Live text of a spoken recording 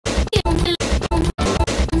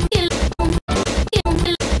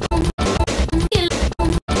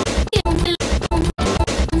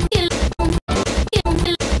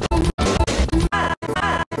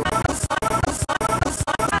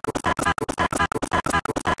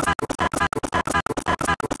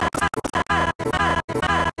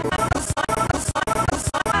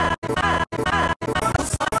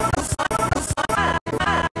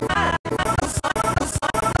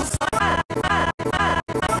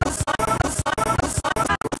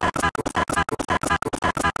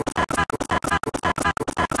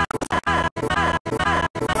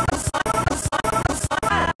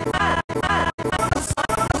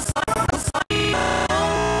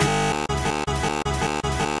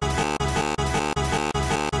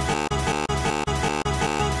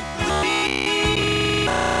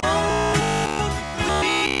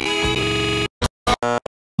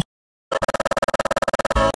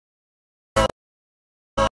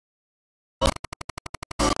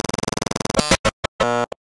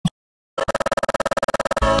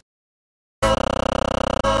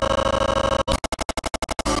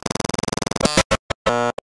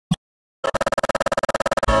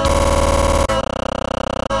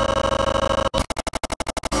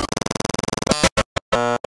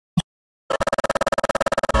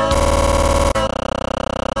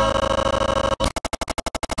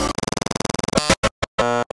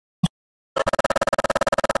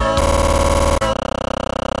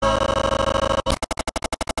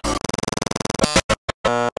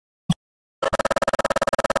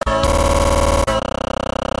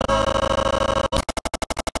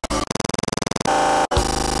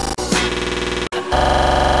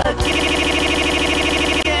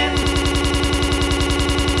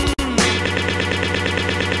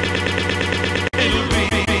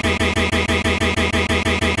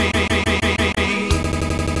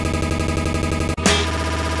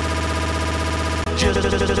Considered him. Considered him. Considered him. Considered him. Considered him.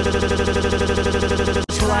 Considered him. Considered him. Considered him. Considered him. Considered him. Considered him. Considered him. Considered him. Considered him. Considered him. Considered him. Considered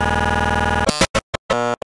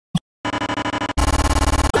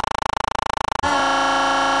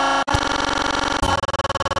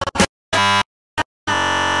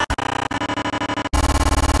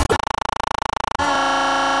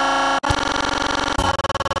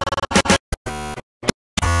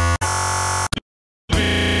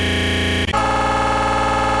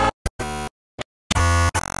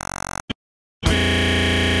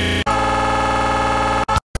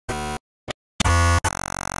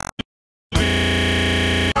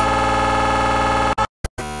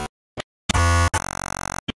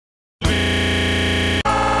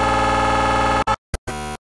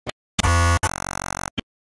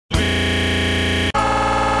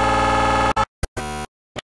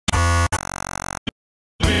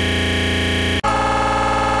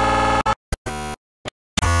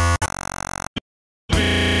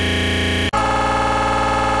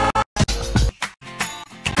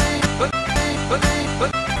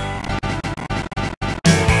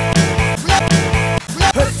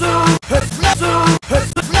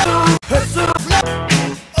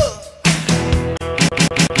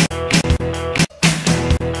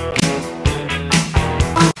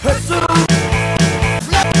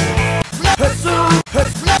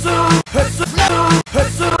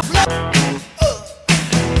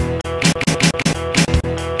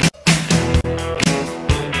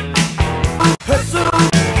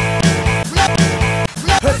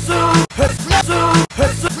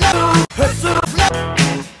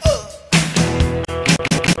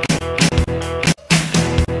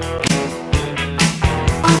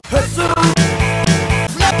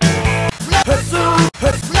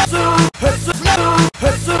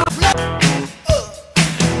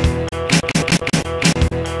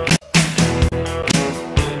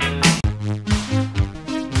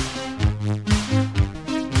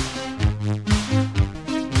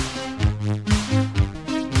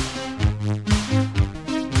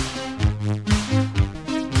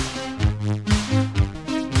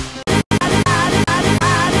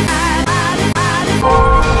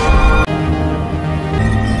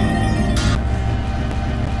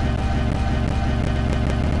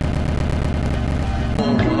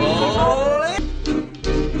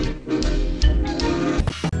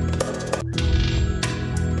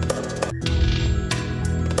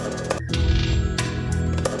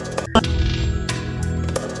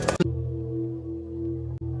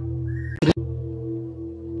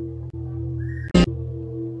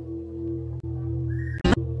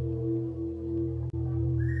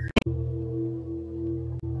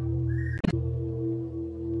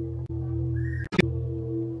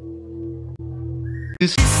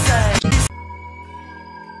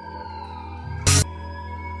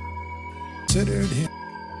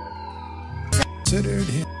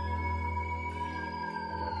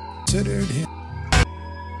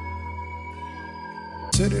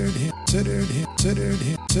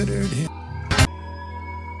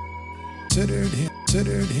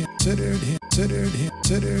him.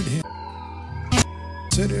 Considered him.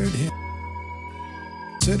 Considered him.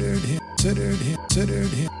 Considered him, considered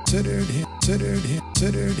him,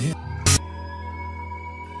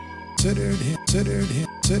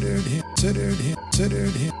 considered him, considered him,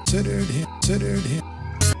 considered him, considered him, considered him.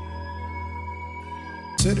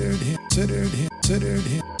 Considered him,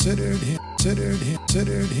 considered him, considered him, considered him, considered him,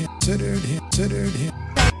 considered him, considered him, considered him.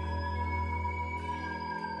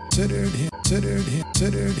 Considered him,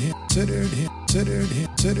 considered him, considered him, considered him, considered him,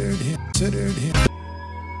 considered him, considered him.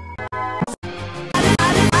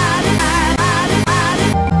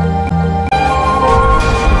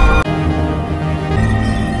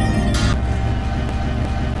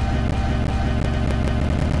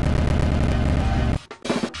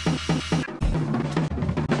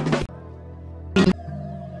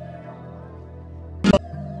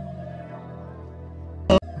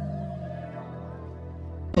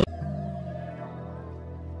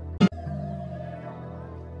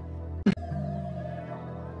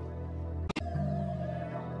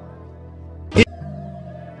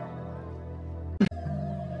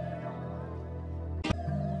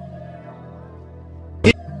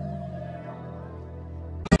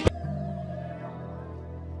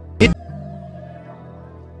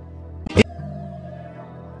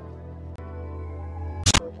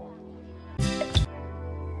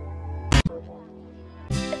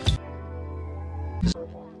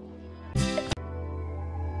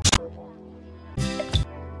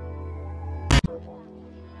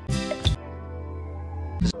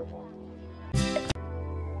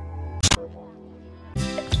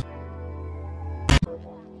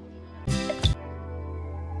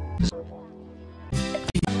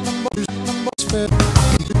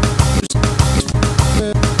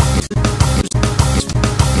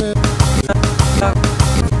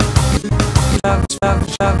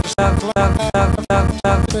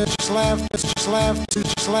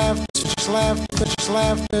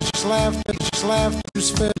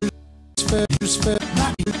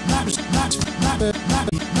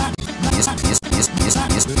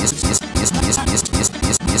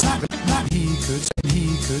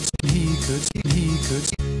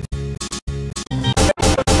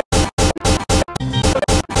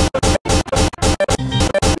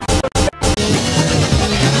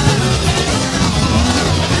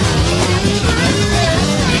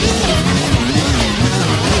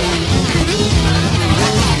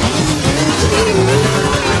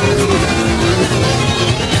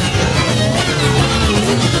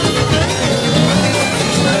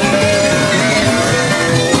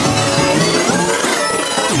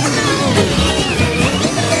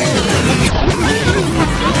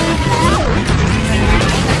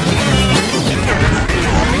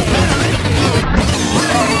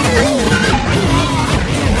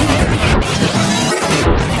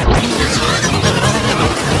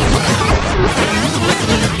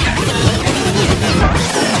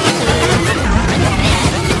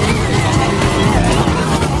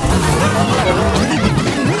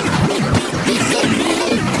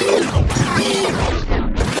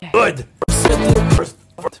 Good.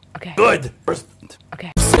 Okay. Good.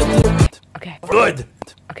 Okay. Okay. Good.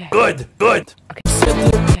 Okay. Good. Good. Okay.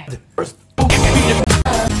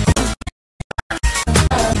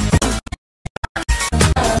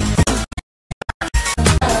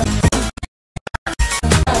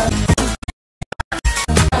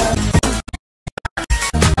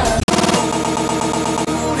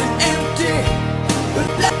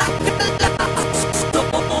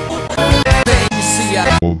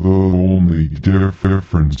 Although only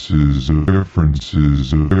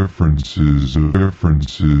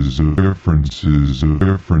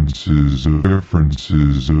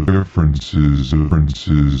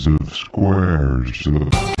differences of squares of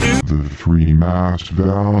the three mass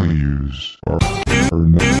values are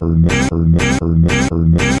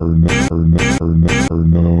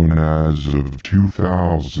known as of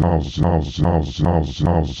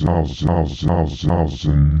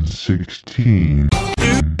 2016.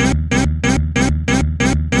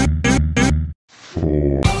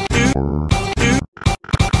 Four.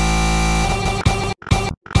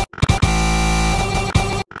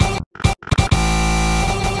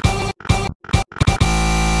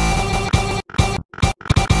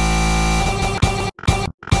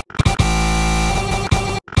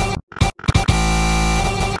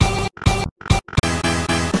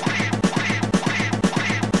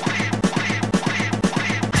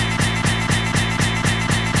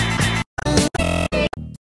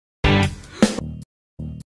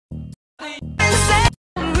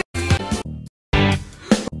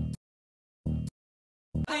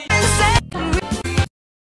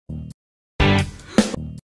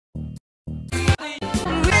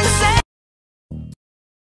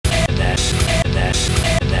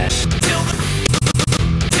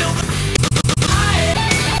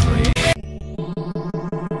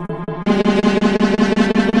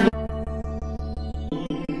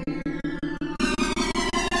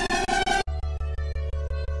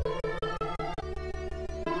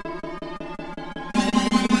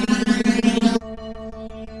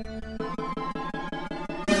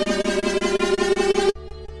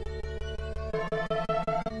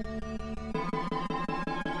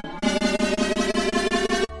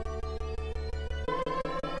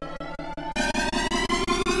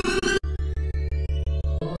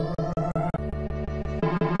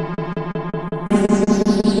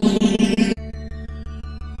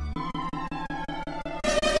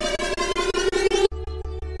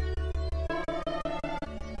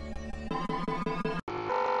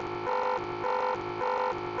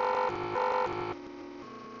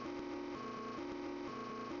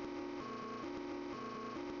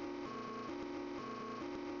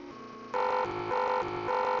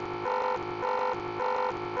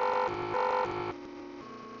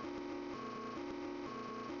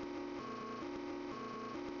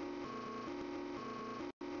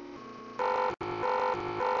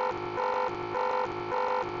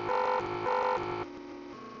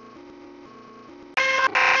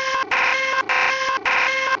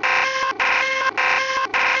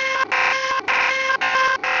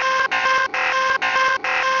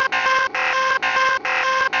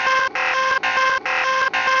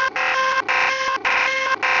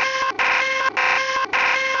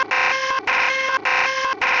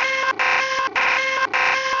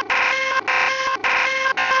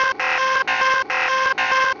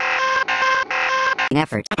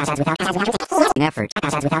 effort, effort, effort,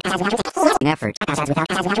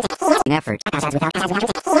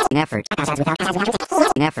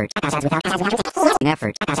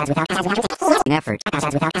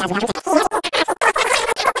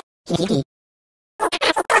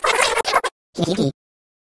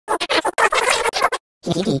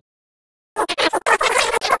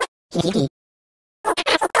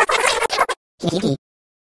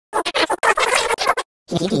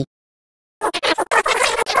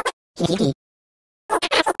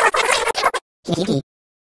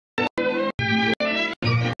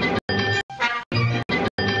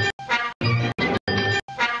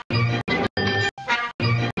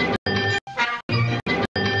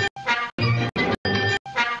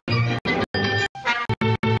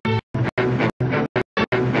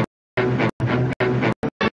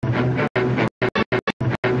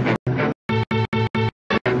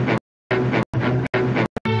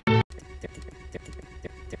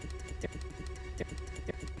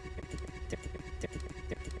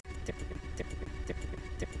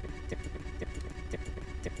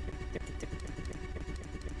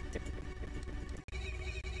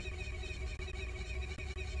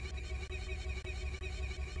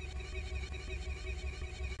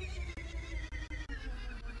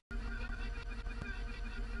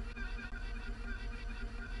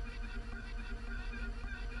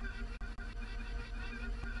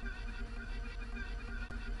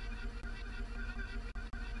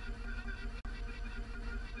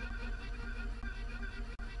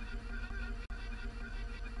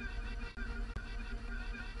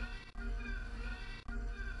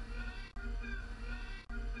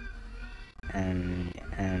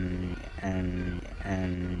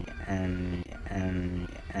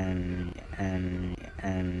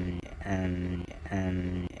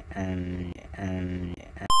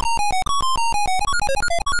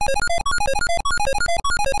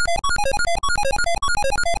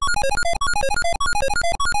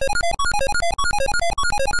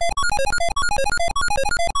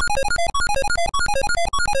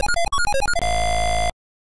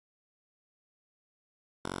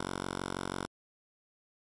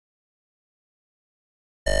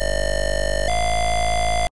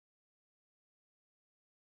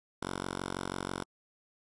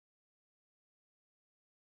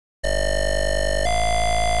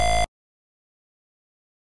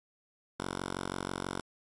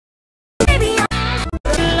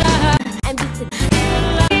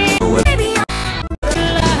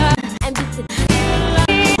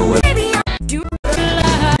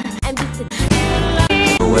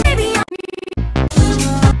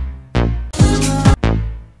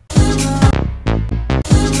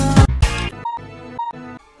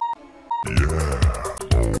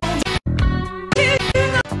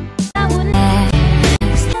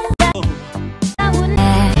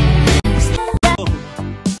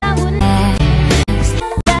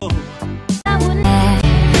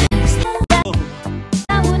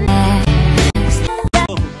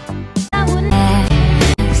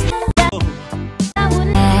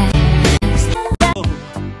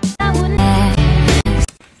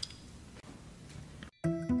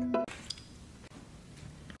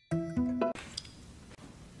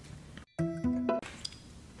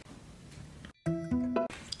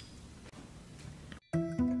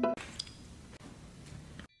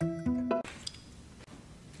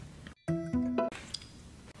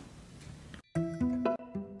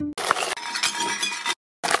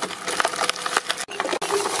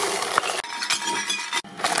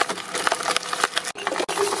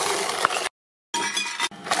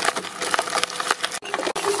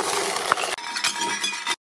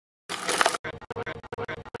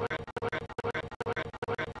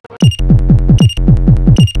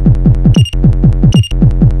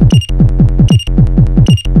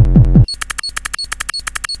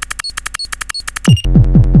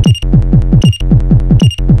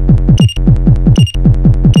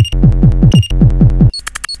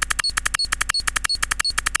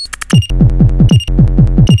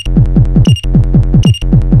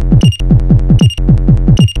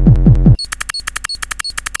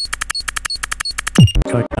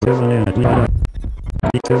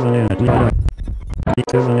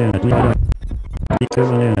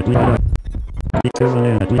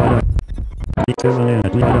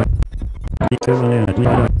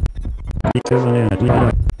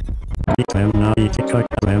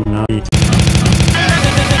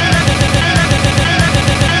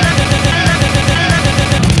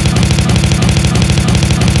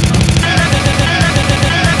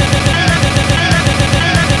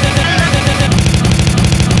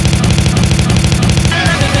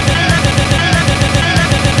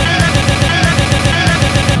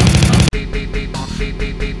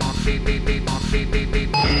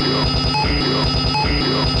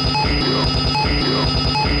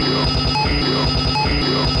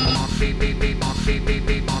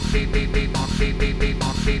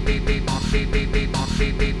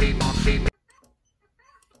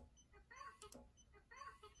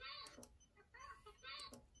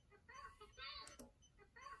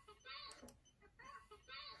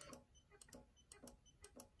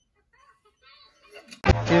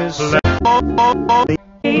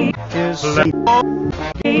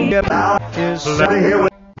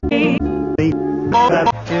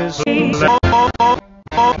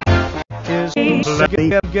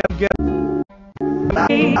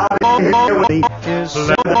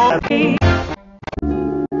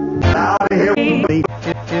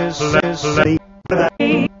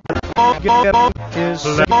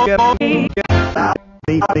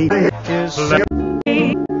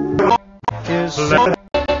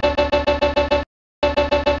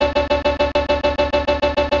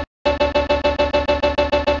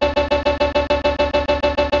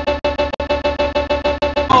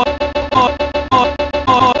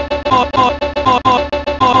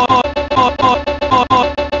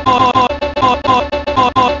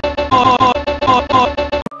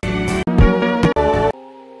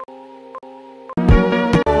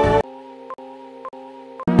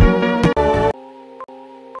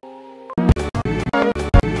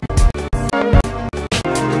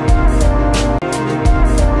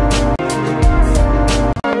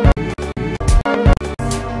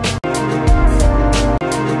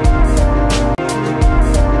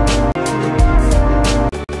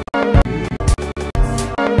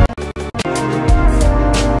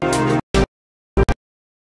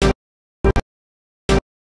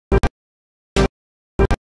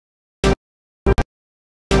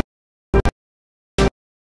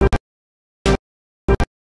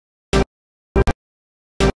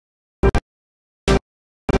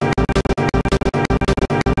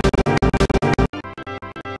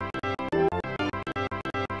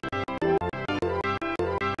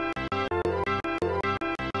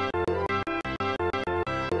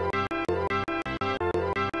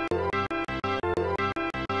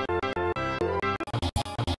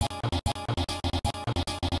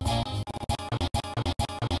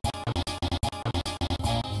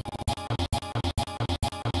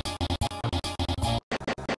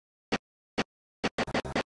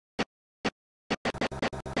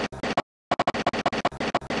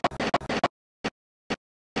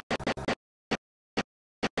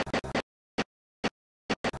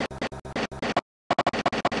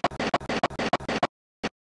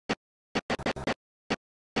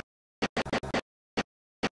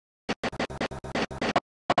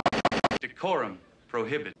 Decorum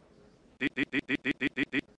prohibit. The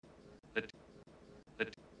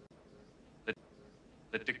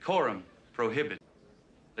decorum prohibit.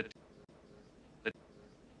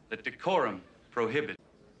 The decorum prohibit.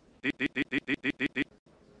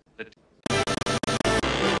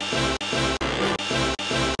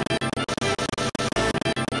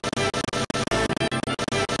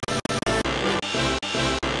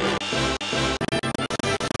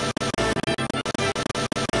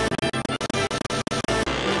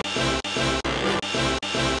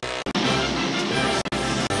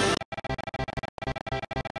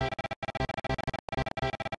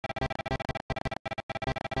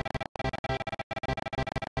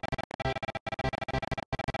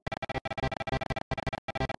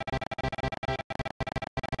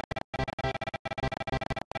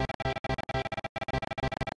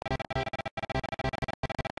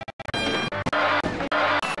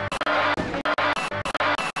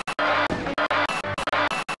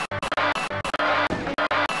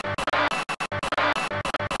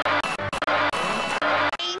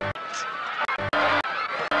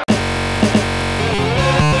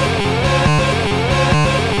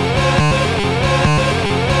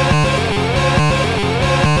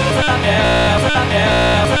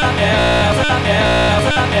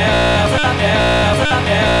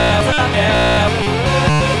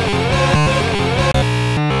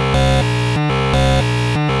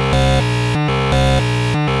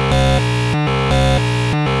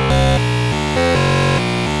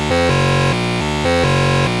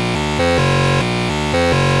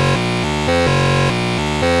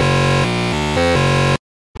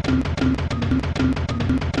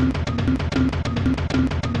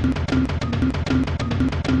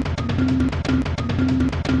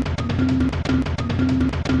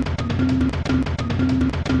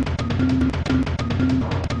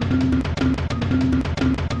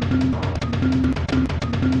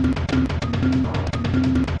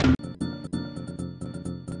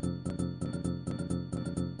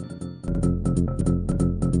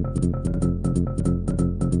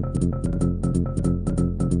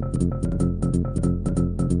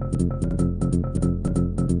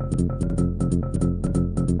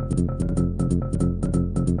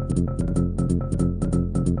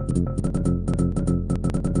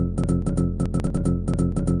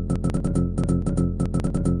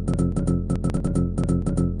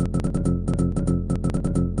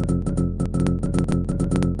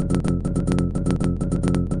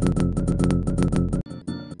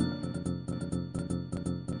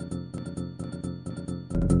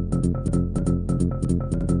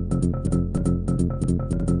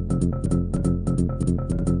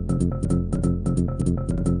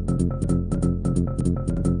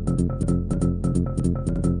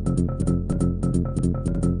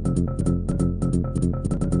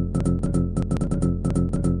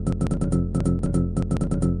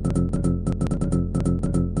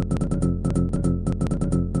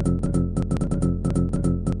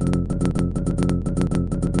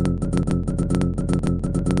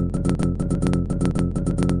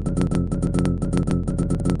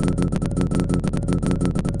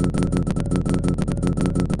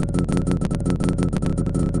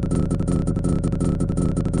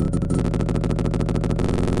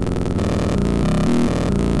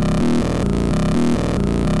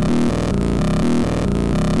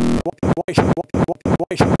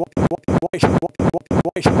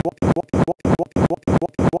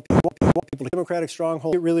 Democratic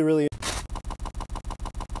stronghold really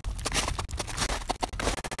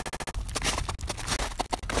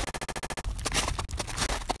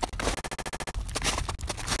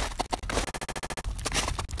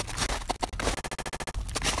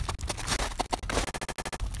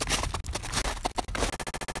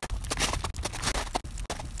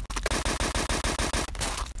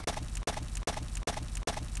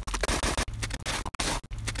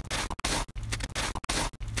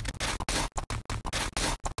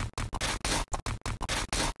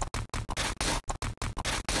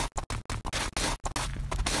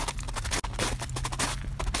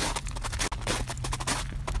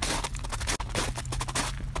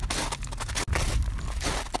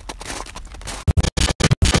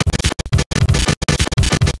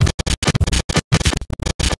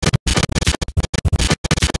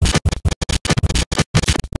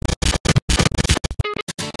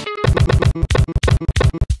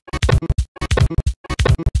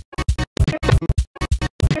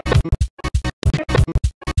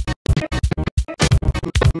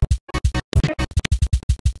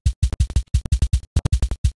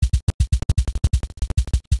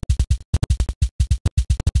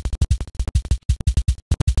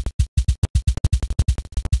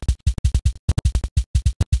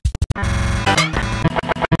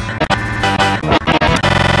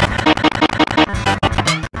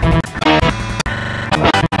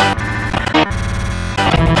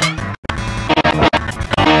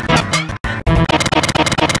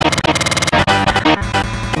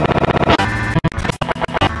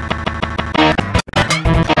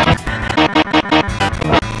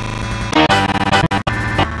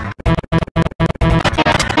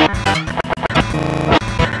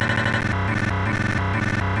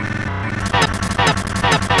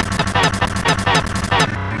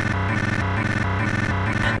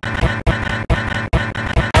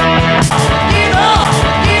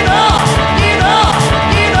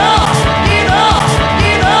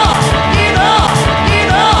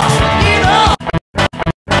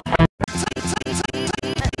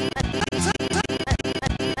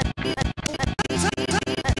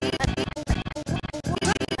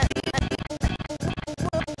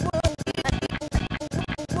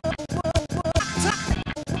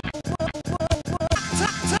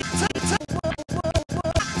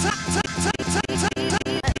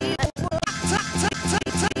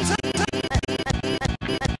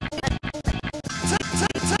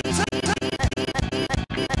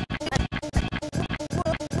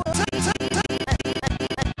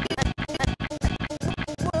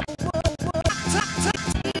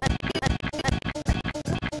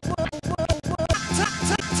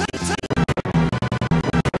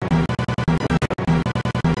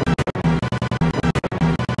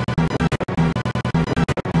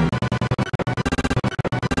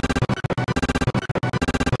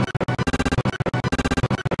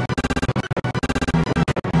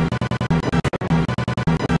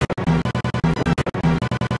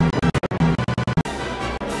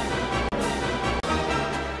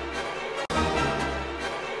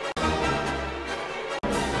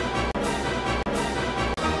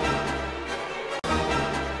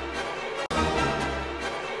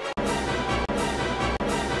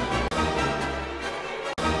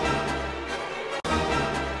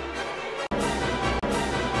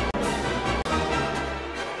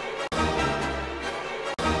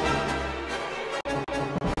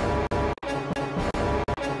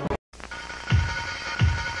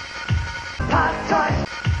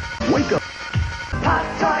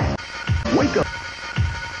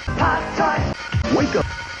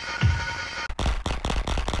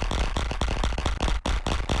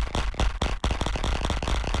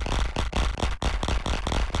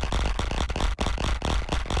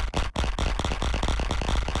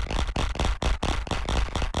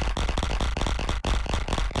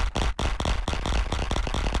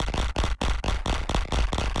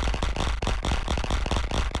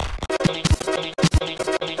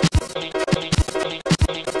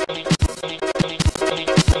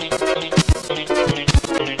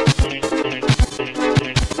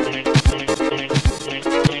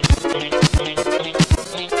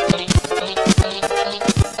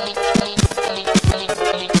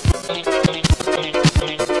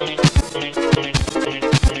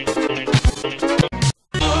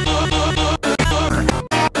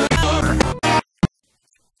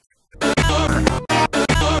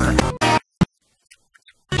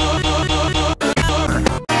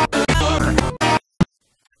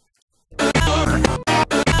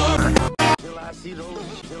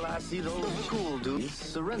see those cool dudes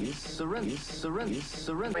surrender.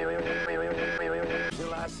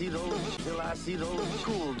 Till I see those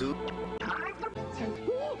cool dudes.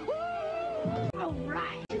 All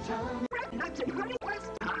right, not to honey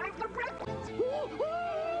west, time for breakfast.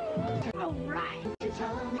 All right,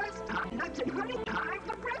 west, not to honey, time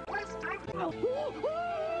for breakfast. All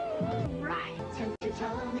right,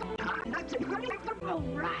 not to honey, all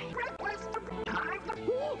right, breakfast, time for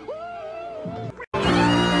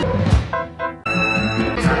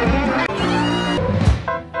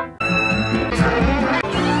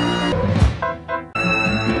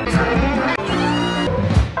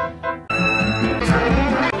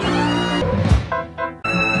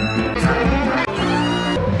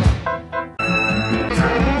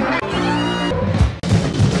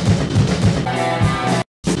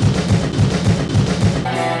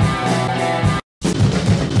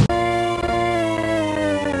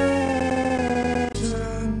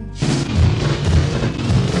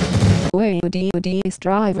Wayud's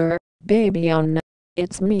driver, baby on.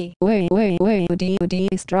 It's me.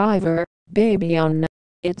 Wayud's driver, baby on.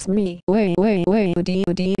 It's me.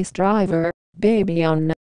 Wayud's driver, baby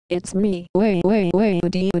on. It's me.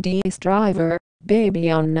 Wayud's driver, baby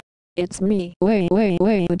on. It's me.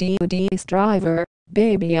 Wayud's driver,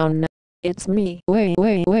 baby on. It's me.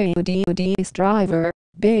 Wayud's driver,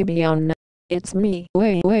 baby on. It's me.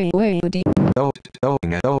 Wayud.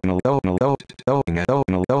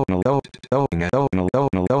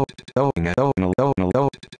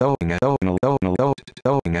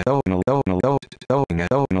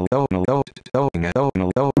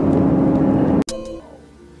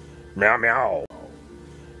 Meow meow.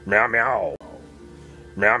 Meow meow.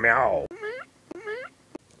 Meow meow.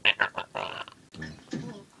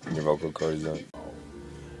 Your vocal cords up.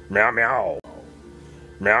 Meow meow.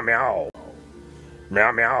 Meow meow.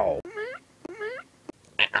 Meow meow.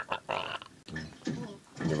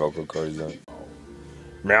 Your vocal cords up.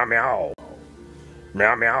 Meow meow.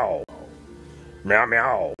 Meow meow. Meow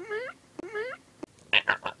meow.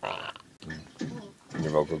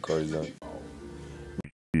 Your vocal cords up.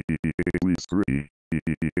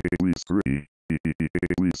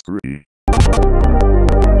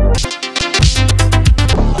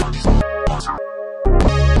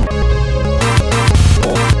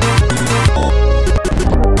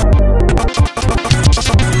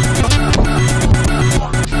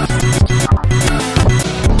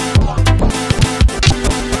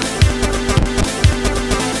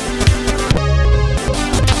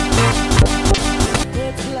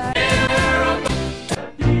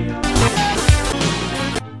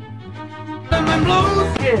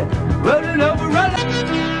 Running over, running.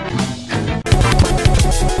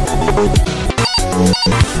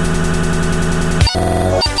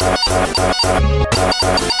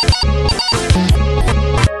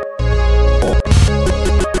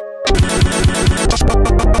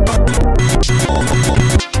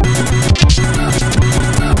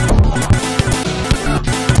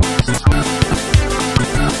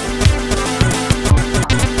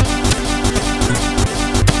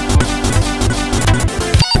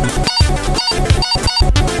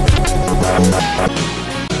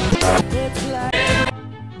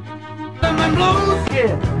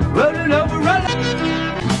 Running over, running.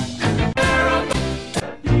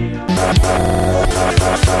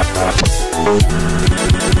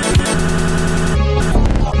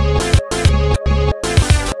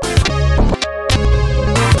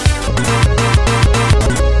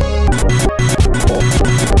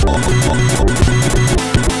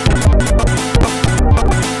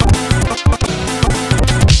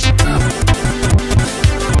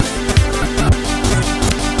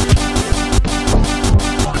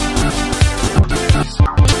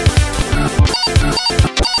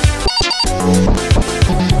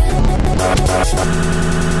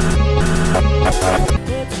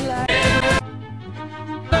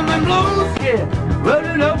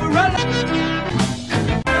 Running over, running.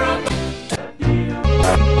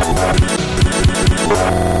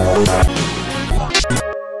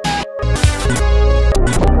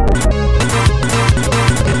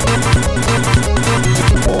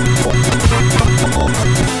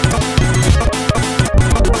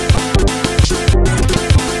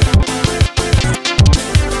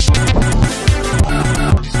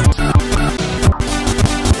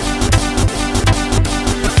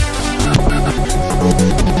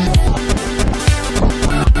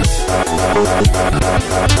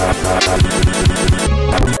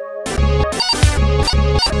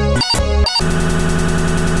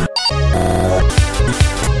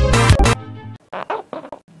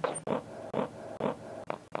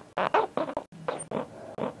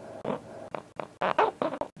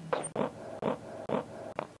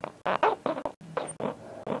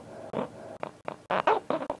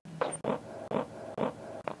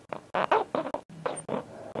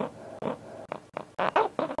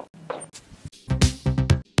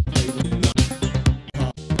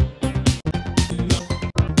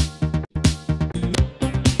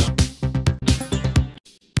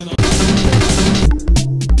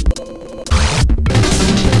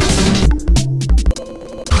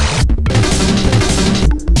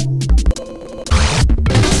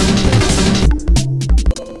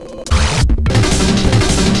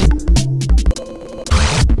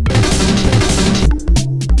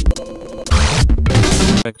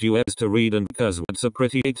 you as to read and cuz it's a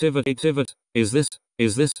pretty activity. Is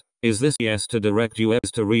this yes to direct you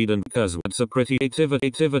as to read and cuz it's a pretty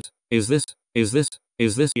activity. Is this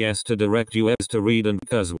yes to direct you as to read and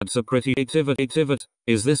cuz it's a pretty activity.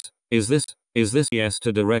 Is this yes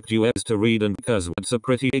to direct you as to read and cuz it's a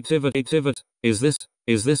pretty activity. Is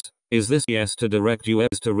this yes to direct you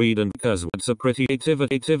as to read and cuz it's a pretty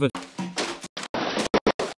activity.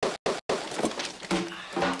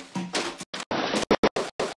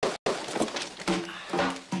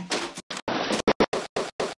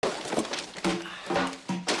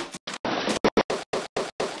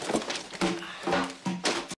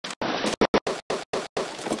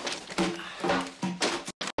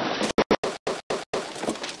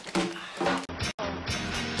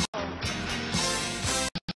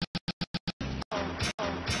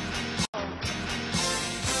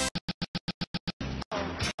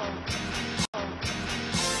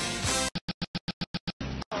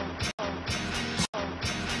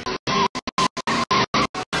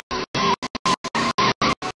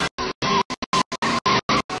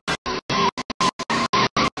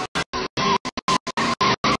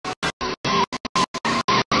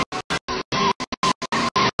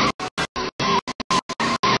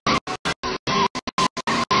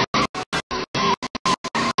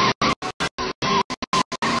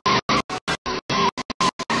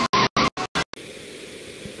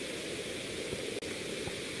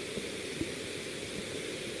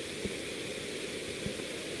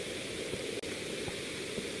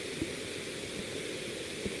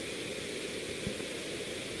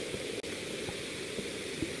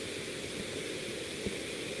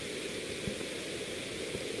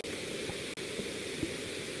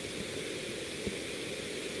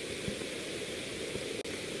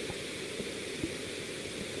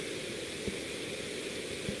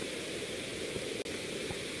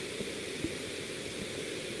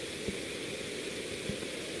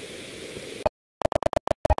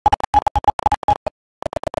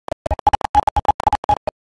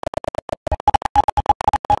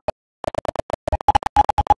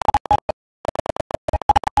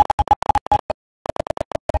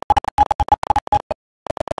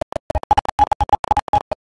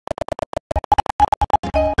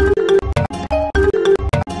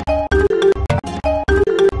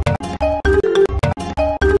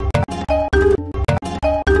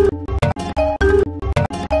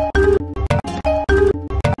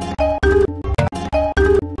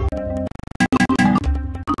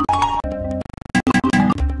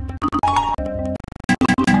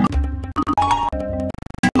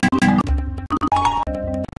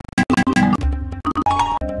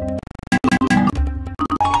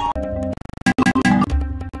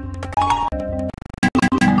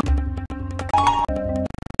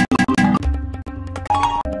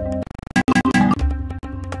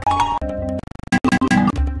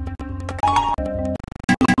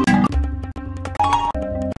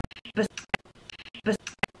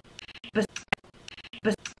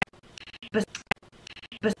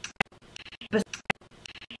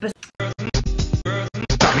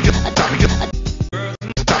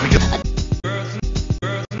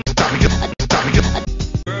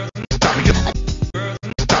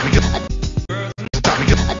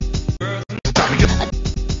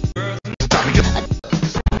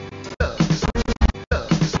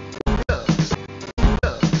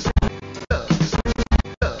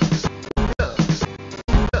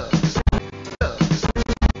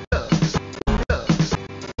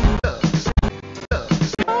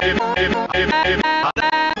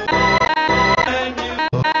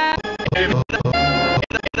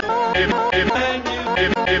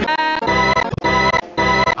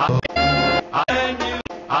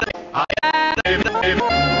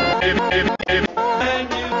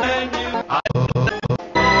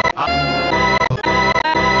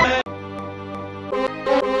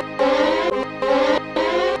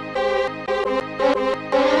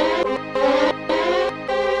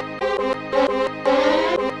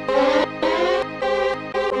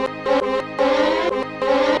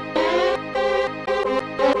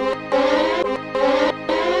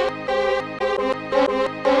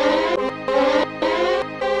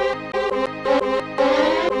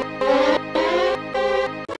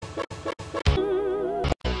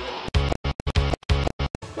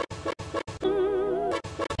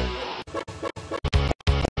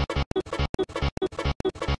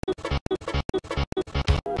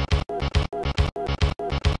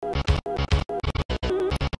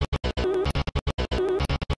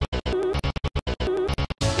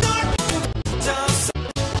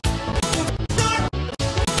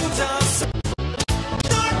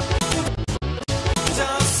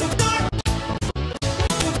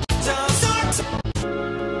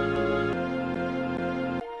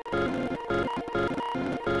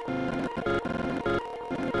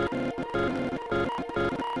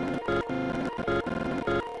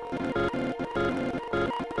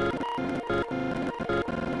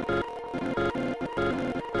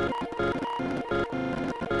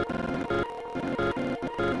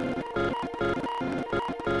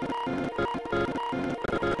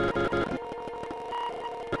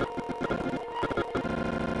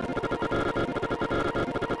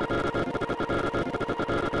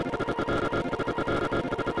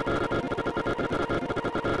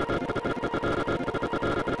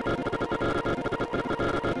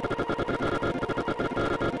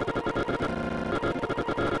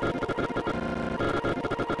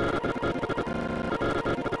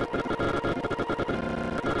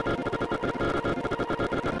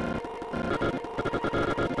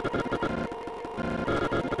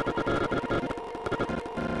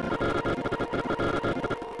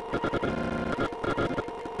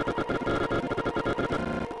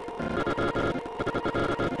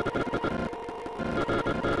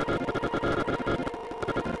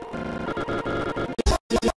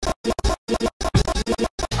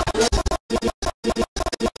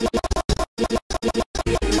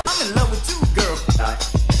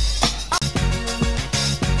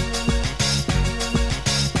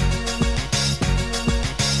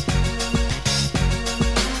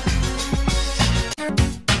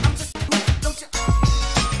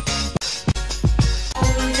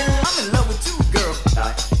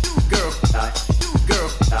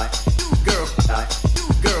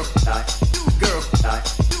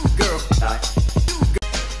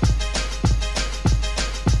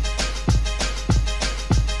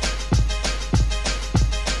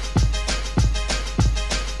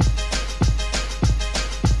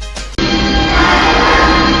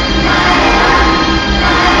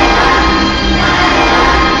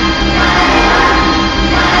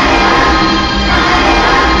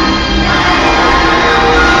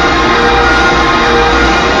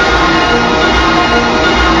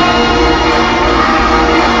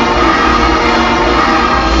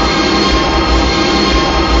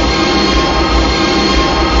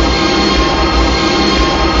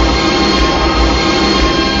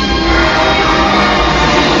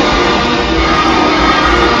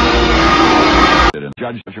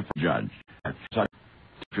 judge. Such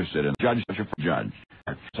interested in judge. Judge.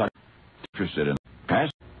 Such interested in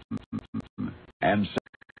past and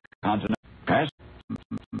continent. Past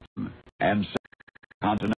and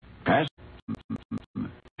continent. Past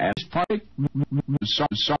and public.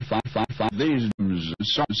 These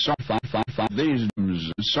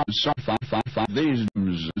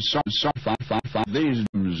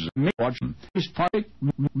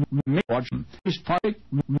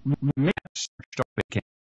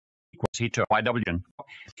Heater YW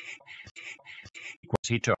equals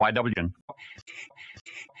heater YW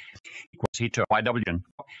equals heater YW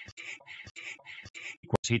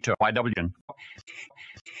equals heater YW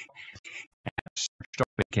stop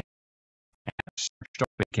picking stop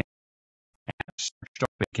picking stop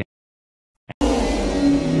picking.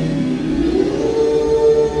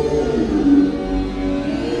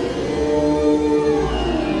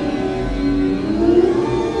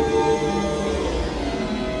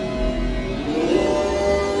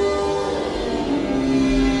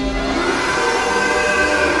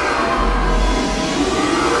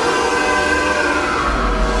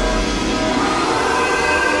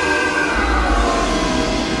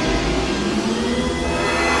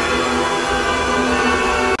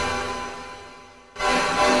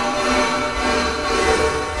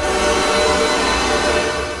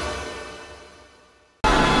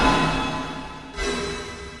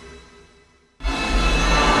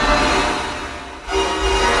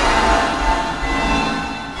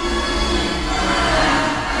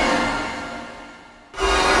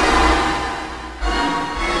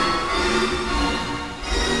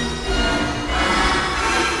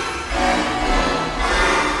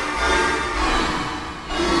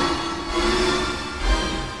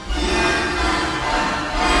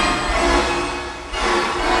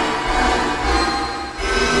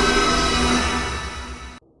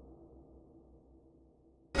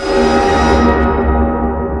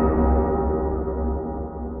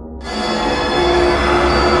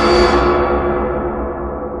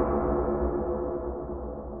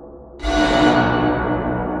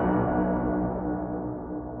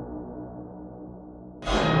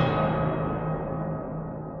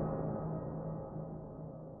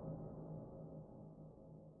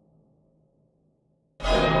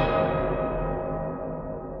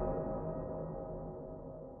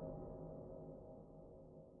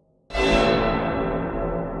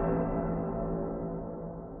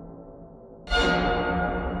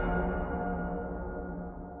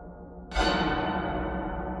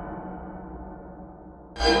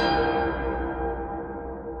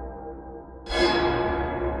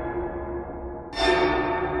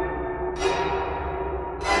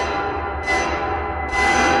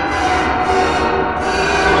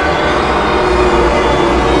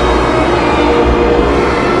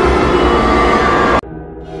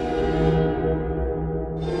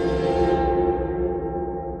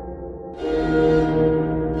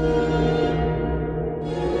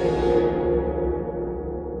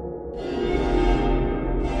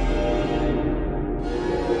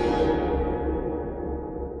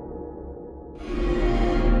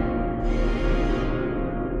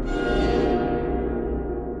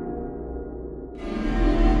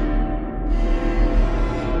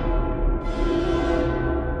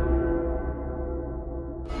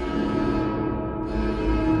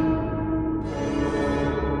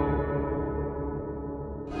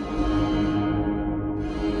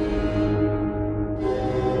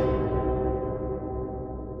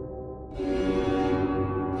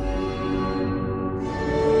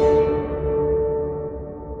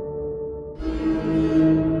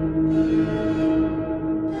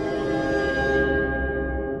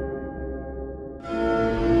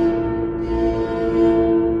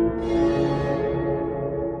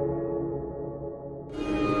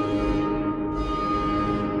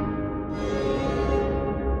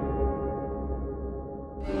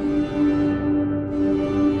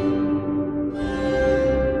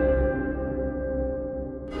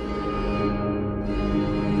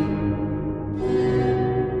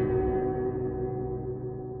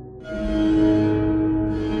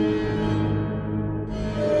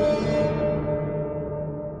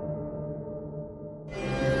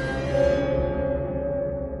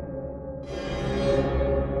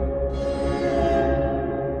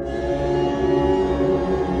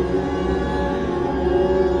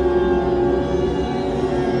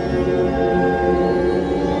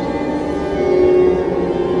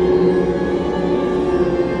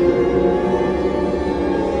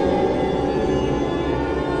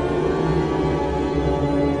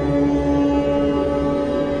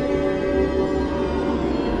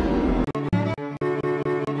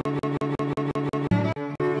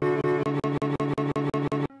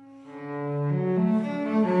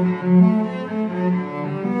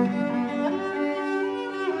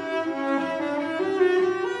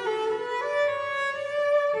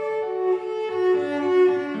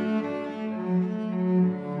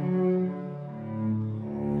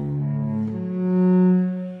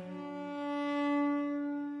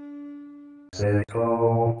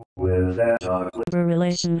 Cyclo with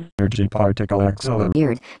relation. energy particle excellent.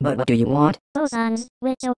 Weird, but what do you want? Bosons,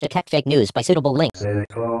 which Detect fake news by suitable links.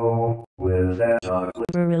 Cyclo with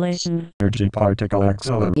relation. energy particle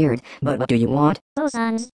excellent. Weird, but what do you want?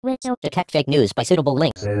 bosons, which Detect fake news by suitable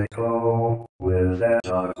links. Cyclo with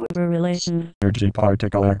relation. energy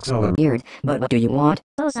particle excellent. Weird, but what do you want?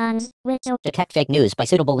 bosons, which Detect fake news by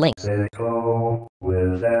suitable links. Cyclo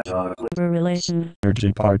with relation.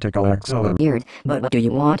 energy particle excellent. Weird, but what do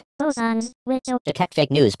you want? bosons, which Detect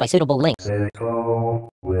fake news by suitable links. Cyclo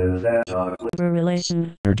with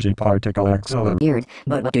relation. energy particle excellent. Weird,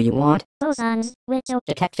 but what do you want? bosons, which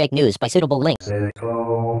Detect fake news by suitable links.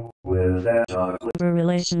 Cyclo with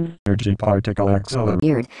relation. energy particle excellent.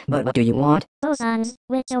 Weird, but what do you want? bosons,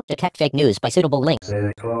 which Detect fake news by suitable links.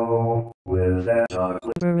 Cyclo with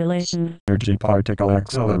relation. energy particle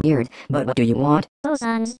excellent. Weird, but what do you want?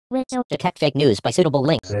 bosons, which Detect fake news by suitable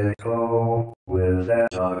links. Cyclo with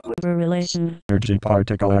relation. energy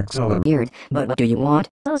particle excellent. Weird, but what do you want?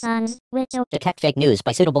 bosons, which Detect fake news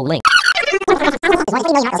by suitable links.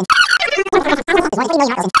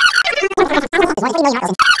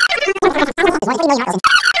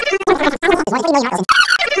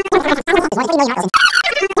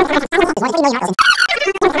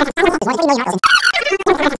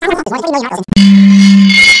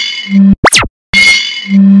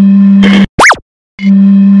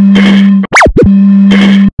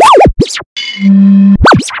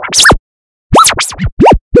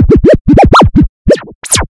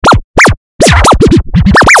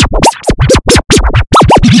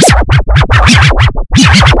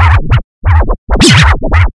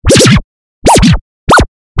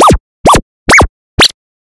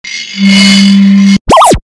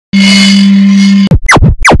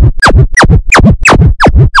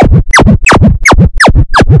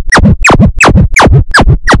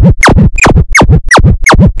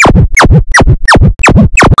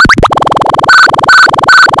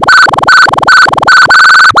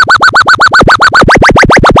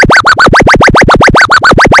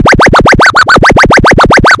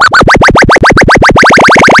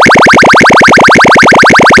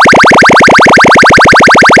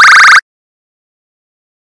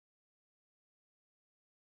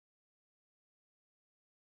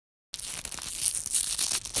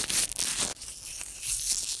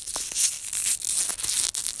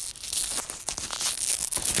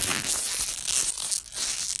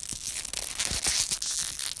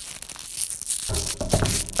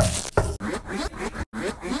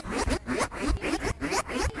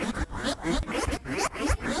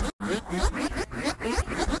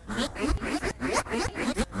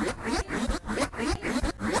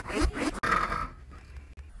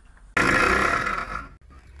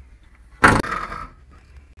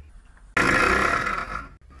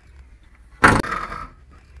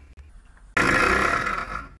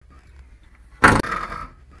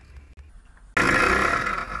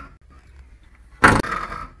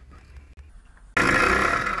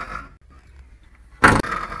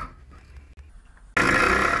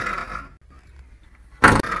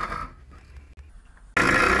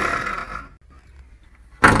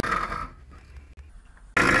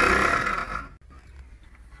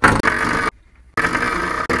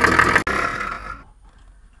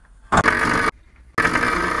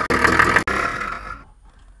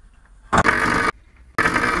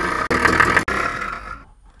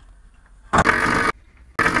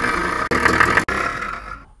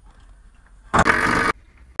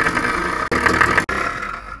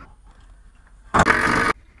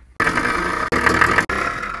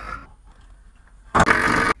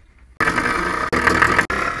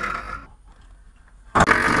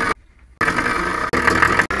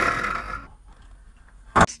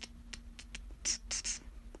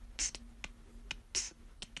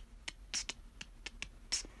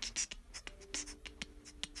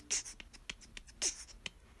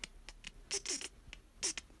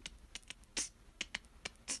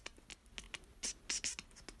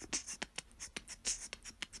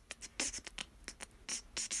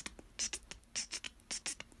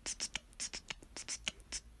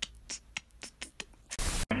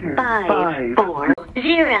 Five, 4,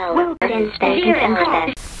 0. Inspect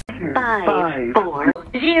access. 5, 4,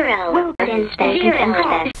 0. Inspect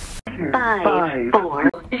access. 5, 4,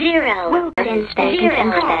 0. Inspect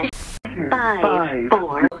access. 5,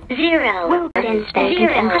 4, 0. Inspect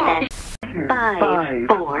access. 5,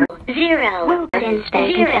 4, 0.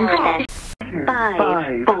 Inspect access.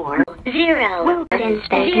 5, 4, 0.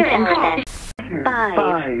 Inspect access.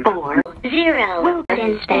 5, 4, 0.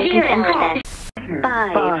 Inspect access.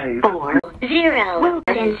 5, 4, 0.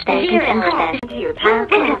 Inspect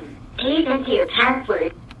access. Please enter your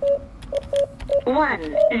password. 1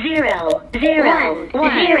 0 0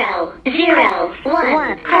 0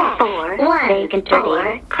 1 Press 4 1 Vacant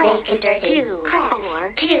 30 Vacant 2 Press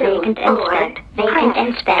 4 2 Vacant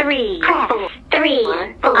inspect 3 Press 3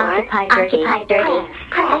 Occupy 30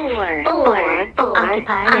 4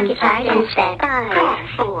 Occupied inspect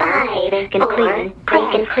 5 Vacant clean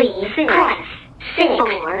 6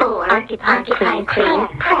 Occupied clean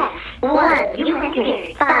Press 1 You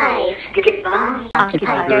entered 5 Goodbye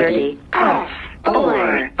Occupied dirty Press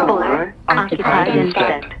 4 Occupied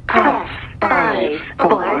inspect Press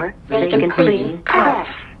 5 Vacant clean Press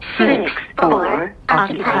 6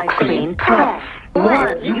 Occupied clean Press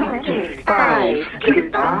 1 You entered 5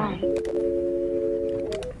 Goodbye.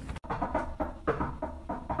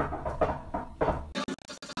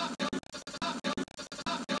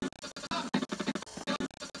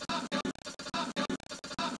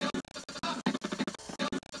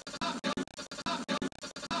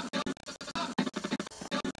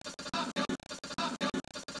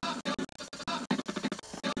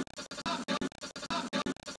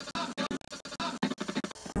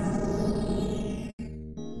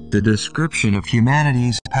 The description of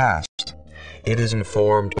humanity's past. It is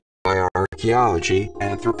informed by archaeology,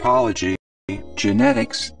 anthropology,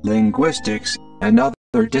 genetics, linguistics, and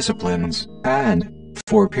other disciplines, and,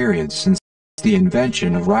 for periods since the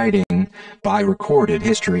invention of writing, by recorded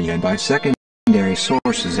history and by secondary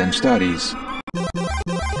sources and studies.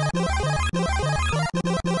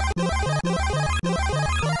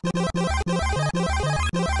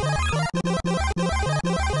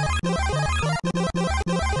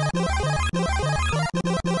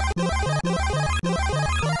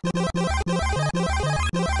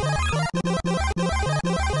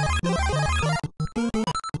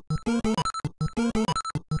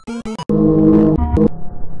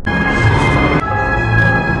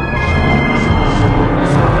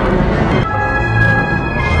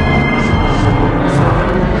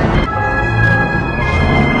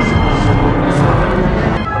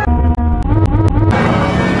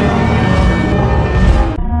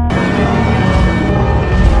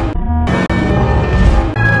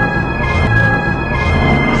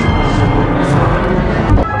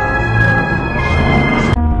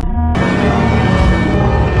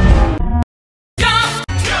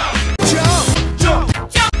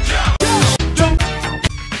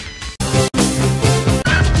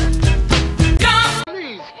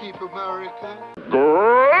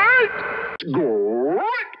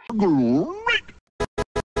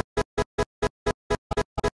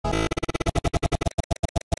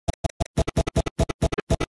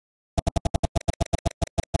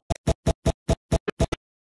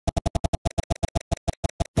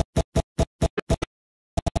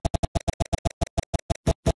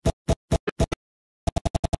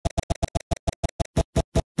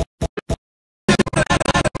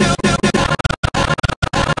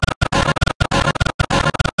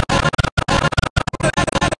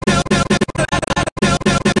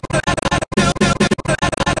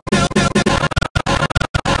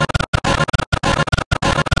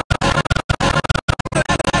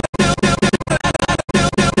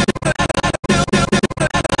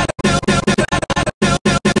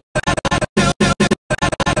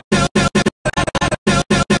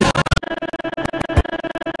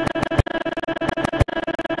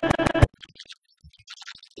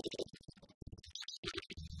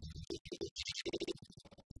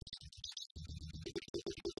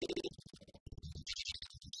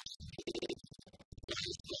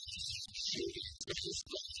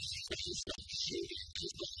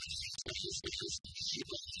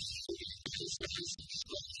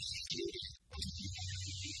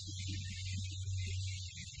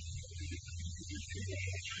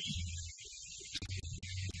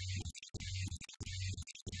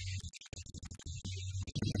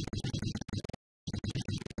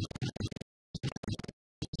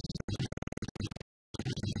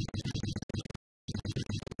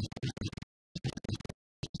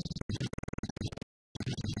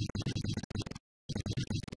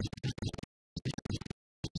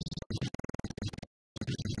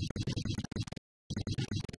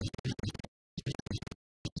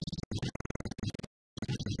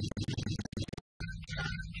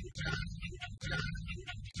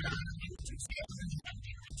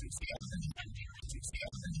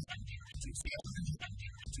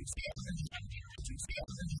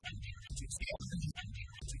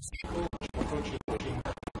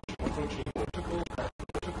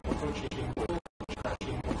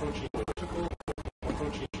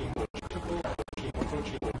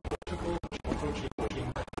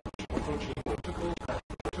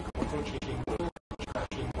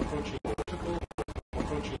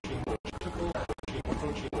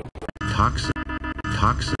 toxic,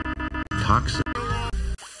 toxic, toxic.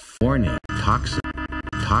 Warning, toxic,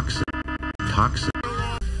 toxic, toxic.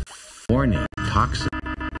 Warning, toxic,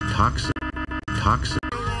 toxic, toxic.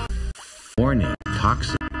 Warning,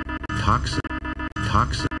 toxic, toxic,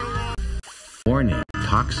 toxic. Warning,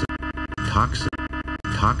 toxic, toxic,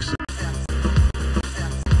 toxic.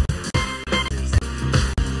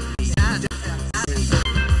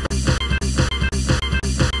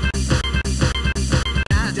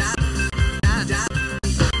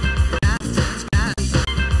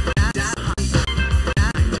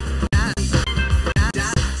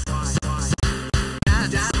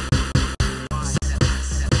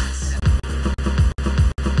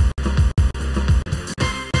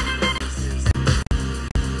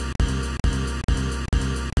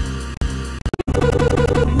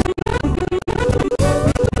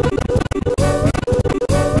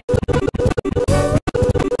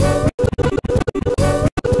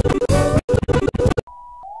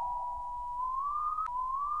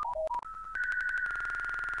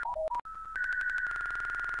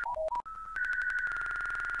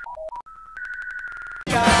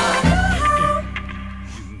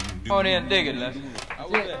 Come on in, dig it, Les.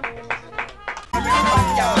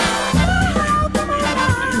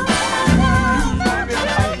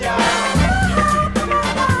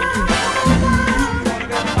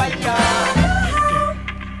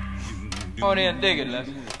 Come on in, dig it, Les.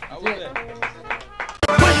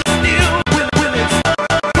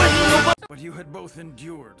 What you had both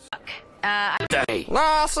endured.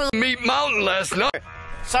 Lost Meat Mountain last night.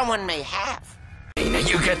 Someone may have. Now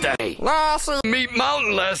you get that. Lost Meat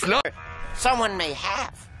Mountain last night. Someone may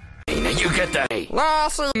have. Now you get that.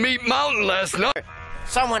 Lost Meat Mountain last night.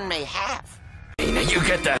 Someone may have. Now you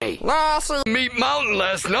get that. Lost Meat Mountain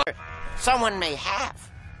last night. Someone may have.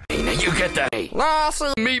 Now you get that. Lost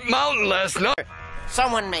Meat Mountain last night.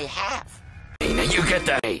 Someone may have. Now you get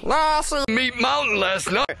that. Lost Meat Mountain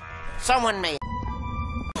last night. Someone may.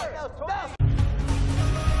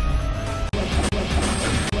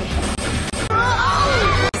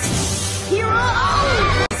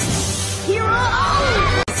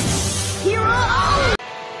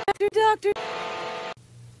 Doctor.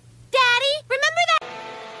 Daddy, remember that?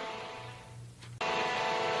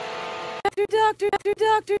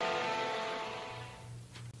 Doctor.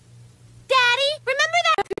 Daddy, remember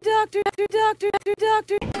that?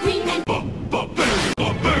 Doctor. Green man.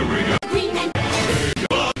 Barbarian. Green man.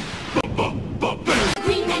 Barbarian.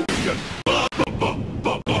 Green man. Barbarian.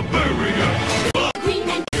 Green man. Green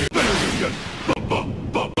man.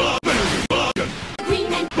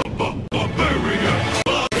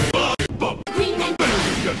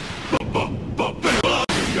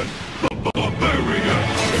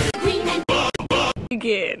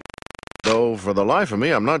 Begin. Though for the life of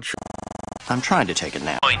me, I'm not sure. I'm trying to take a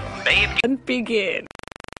nap. And begin.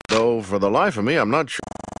 Though for the life of me, I'm not sure.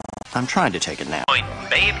 I'm trying to take a nap.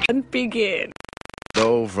 And begin.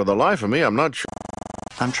 Though for the life of me, I'm not sure.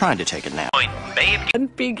 I'm trying to take a nap.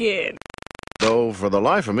 And begin. Though for the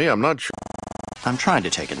life of me, I'm not sure. I'm trying to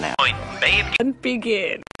take a nap. And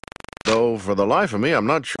begin. Though for the life of me, I'm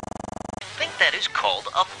not sure. I think that is called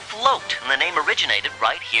a float, and the name originated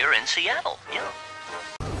right here in Seattle. Yeah.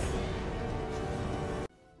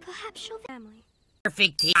 Perhaps your family.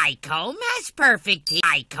 Perfect. I comb as perfect.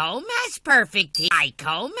 I comb as perfect. I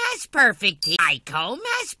comb as perfect. I comb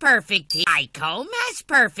as perfect. I comb as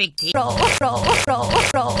perfect. Roll. Well.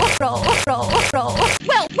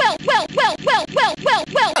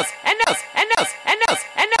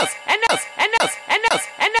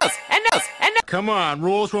 Come on,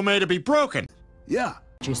 rules were made to be broken. Yeah.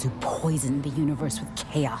 Who poison the universe with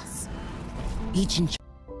chaos. Each in.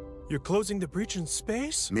 You're closing the breach in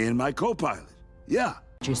space? Me and my co-pilot. Yeah.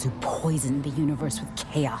 Who poison the universe with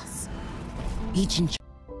chaos. Each in.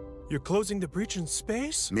 You're closing the breach in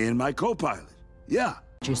space? Me and my co-pilot. Yeah.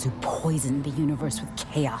 Who poison the universe with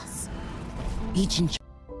chaos. Each in.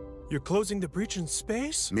 You're closing the breach in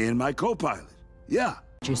space? Me and my co-pilot. Yeah.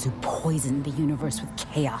 Who poison the universe with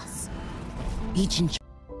chaos. Each in.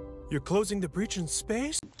 You're closing the breach in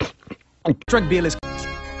space? Drug dealers.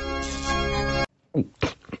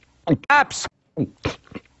 Apps.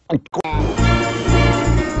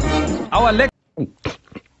 Our leg.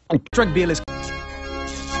 Drug dealers.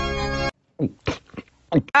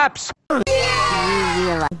 Apps.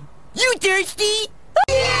 You thirsty?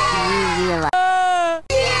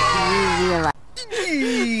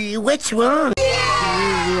 What's wrong?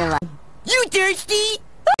 You thirsty?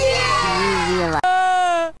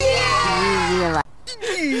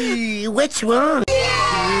 What's wrong?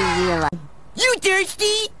 You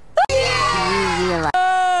thirsty?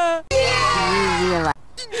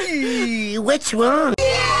 Which one?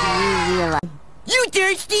 You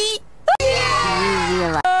thirsty?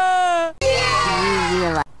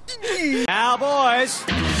 Now, boys.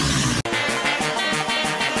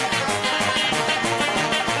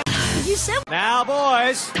 You said Now,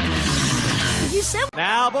 boys. you said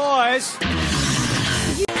Now, boys.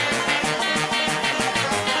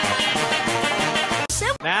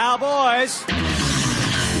 Now, boys.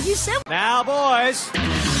 you said Now, boys.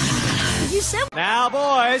 you said Now,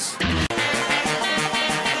 boys.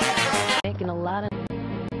 Making a lot of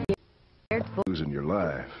losing your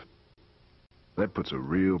life. That puts a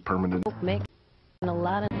real permanent making a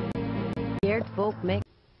lot of scared folk making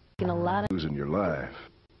a lot of losing your life.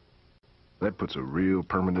 That puts a real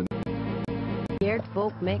permanent scared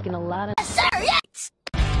folk making a lot of Sir, yes!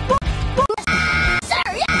 Sir,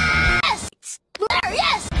 yes! Sir,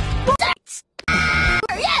 yes!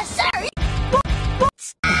 Yes, sir!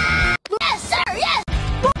 Yes, sir, yes!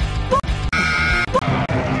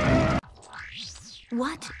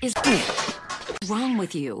 What is wrong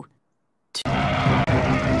with you?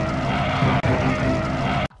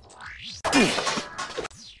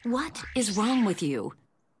 What is wrong with you?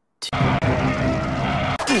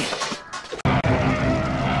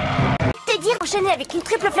 Te dire enchaîner avec une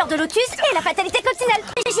triple fleur de lotus et la fatalité coccinelle.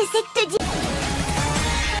 J'essaie de te dire.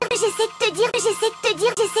 J'essaie de te dire, j'essaie de te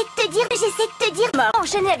dire, j'essaie de te dire, j'essaie de te dire. Mort.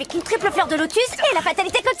 Enchaîner avec une triple fleur de lotus et la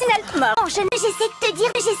fatalité coccinelle. Mort. Enchaîner, j'essaie de te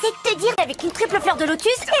dire, j'essaie de te dire avec une triple fleur de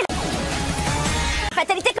lotus et la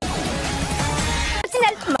fatalité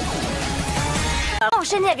coccinelle. Mort.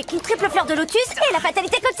 Enchaîner avec une triple fleur de lotus et la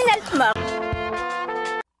fatalité coccinelle. Mort.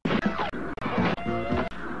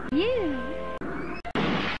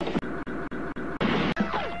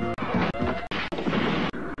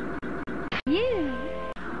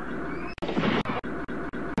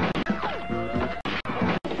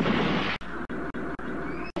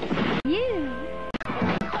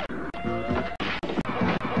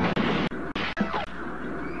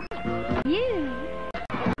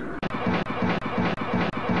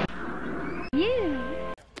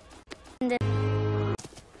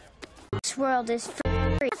 This world is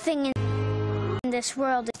free. Nothing in this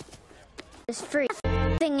world is free.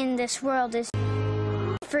 Nothing in this world is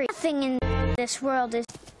free. Nothing in this world is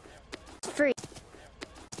free.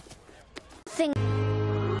 Nothing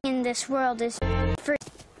in this world is free.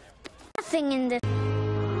 Nothing in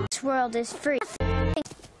this world is free. Nothing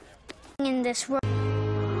in this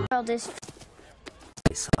world is free.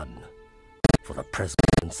 Son, for the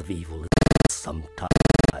presence of evil is sometimes.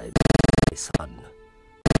 Son,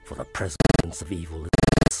 for the presence of evil is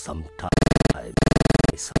sometimes.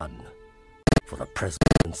 Son, for the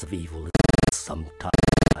presence of evil is sometimes.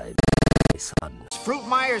 Son. Fruit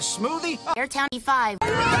Myers smoothie? Airtown E5.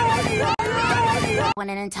 When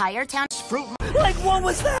an entire town Fruit like what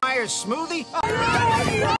was that? Myers smoothie?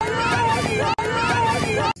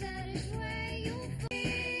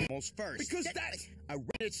 Almost first. Because that's I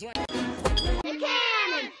read it's like The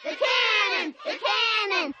cannon! The cannon! The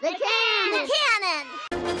cannon! The cannon! The cannon!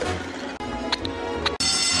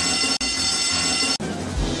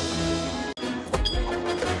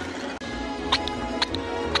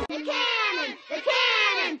 The cannon! The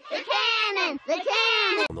cannon! The cannon! The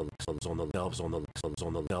cannon! On the sons on the doves on the sons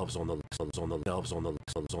on the doves on the sons on the doves on the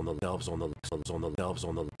sons on the doves on the sons on the doves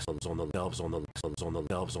on the sons on the doves on the sons on the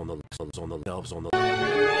doves on the sons on the doves on the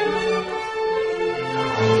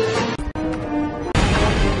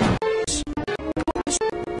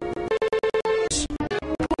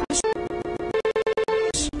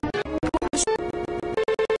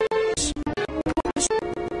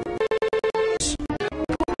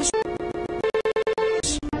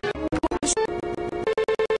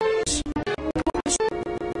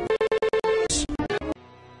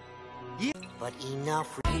But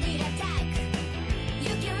enough.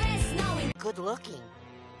 Good looking.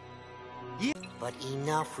 But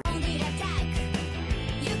enough.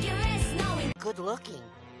 Good looking.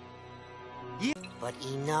 But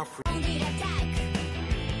enough.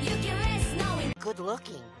 Good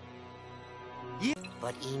looking.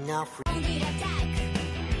 But enough.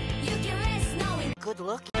 Good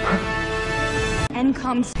looking. N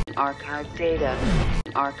comes archive data.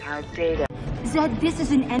 Archive data. Zed, this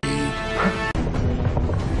is an N.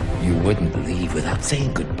 You wouldn't leave without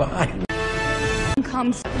saying goodbye. N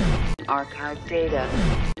comes archive data.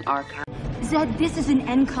 Archive Zed, this is an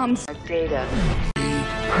N comes data.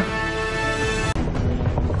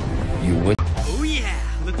 You would. Oh yeah,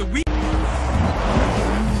 let the weak.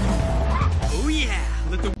 Oh yeah,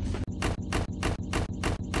 let the.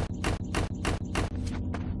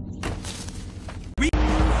 Weak.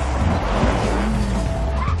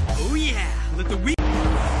 Oh yeah, let the weak.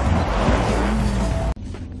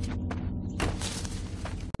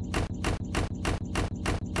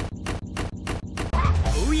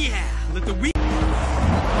 yeah, let the weak.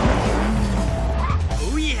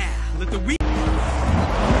 Oh yeah, let the weak.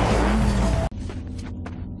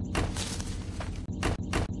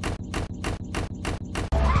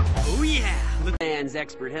 Oh yeah, let the man's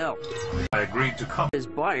expert help. I agreed to come. His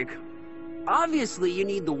bike. Obviously, you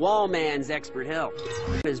need the wall man's expert help.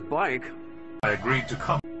 His bike. I agreed to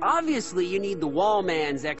come. Obviously, you need the wall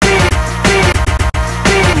man's expert.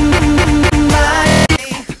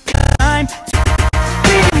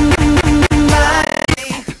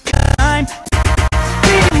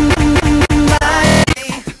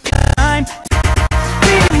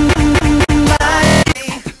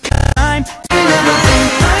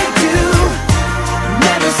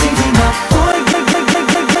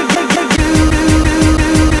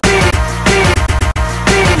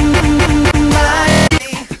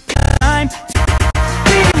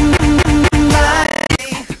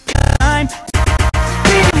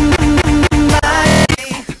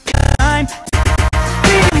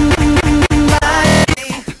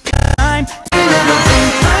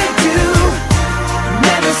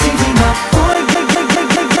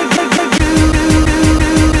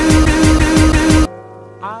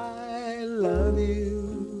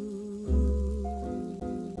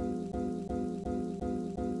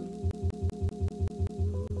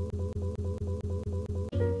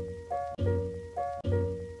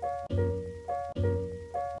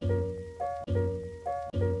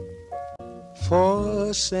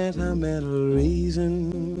 For sentimental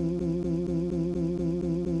reasons,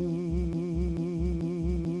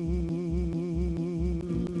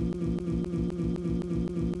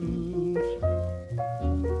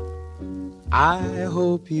 I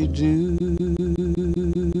hope you do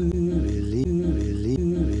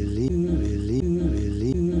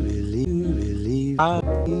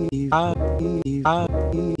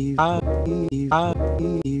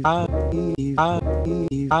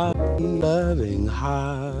loving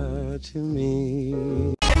hard to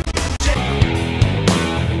me.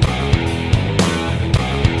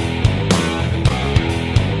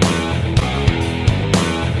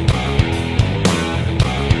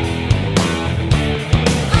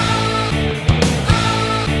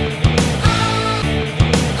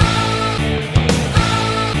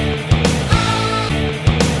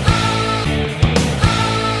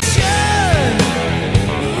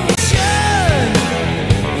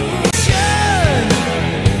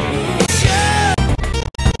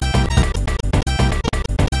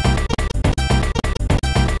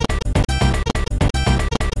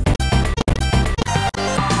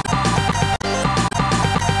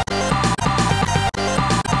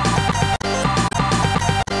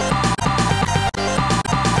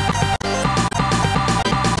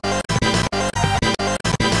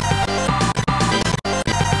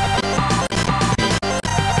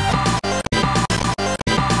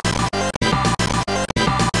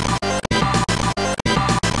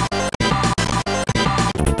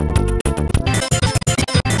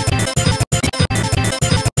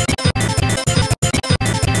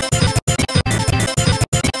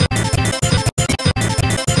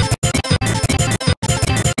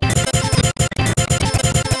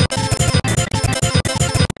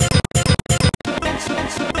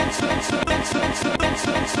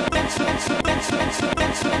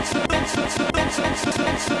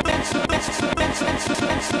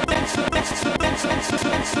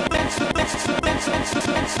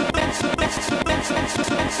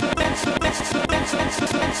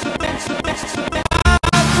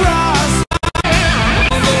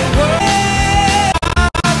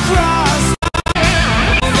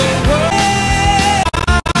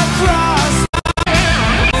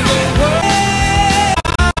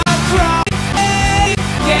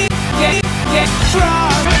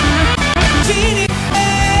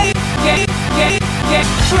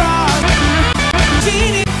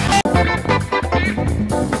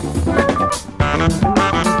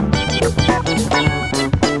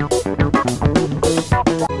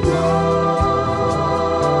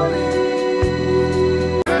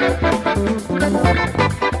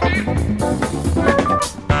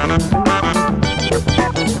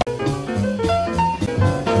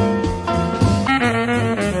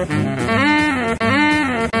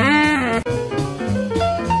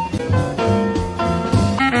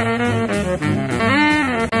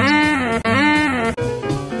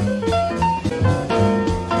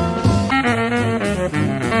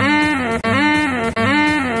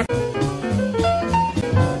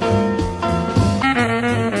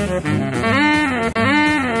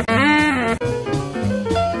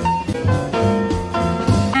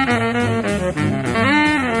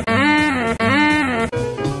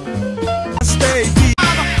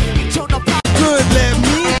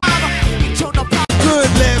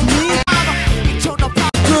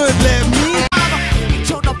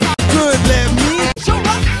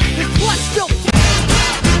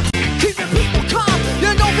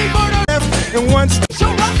 show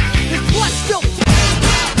up, his blood still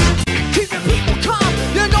keeping people calm.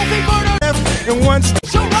 You know they murder and once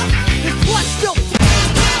show up, his blood still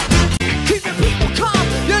keeping people calm.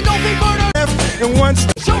 You know they murder and once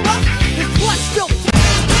show up, his blood still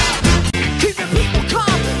keeping people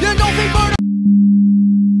calm. You know they murder.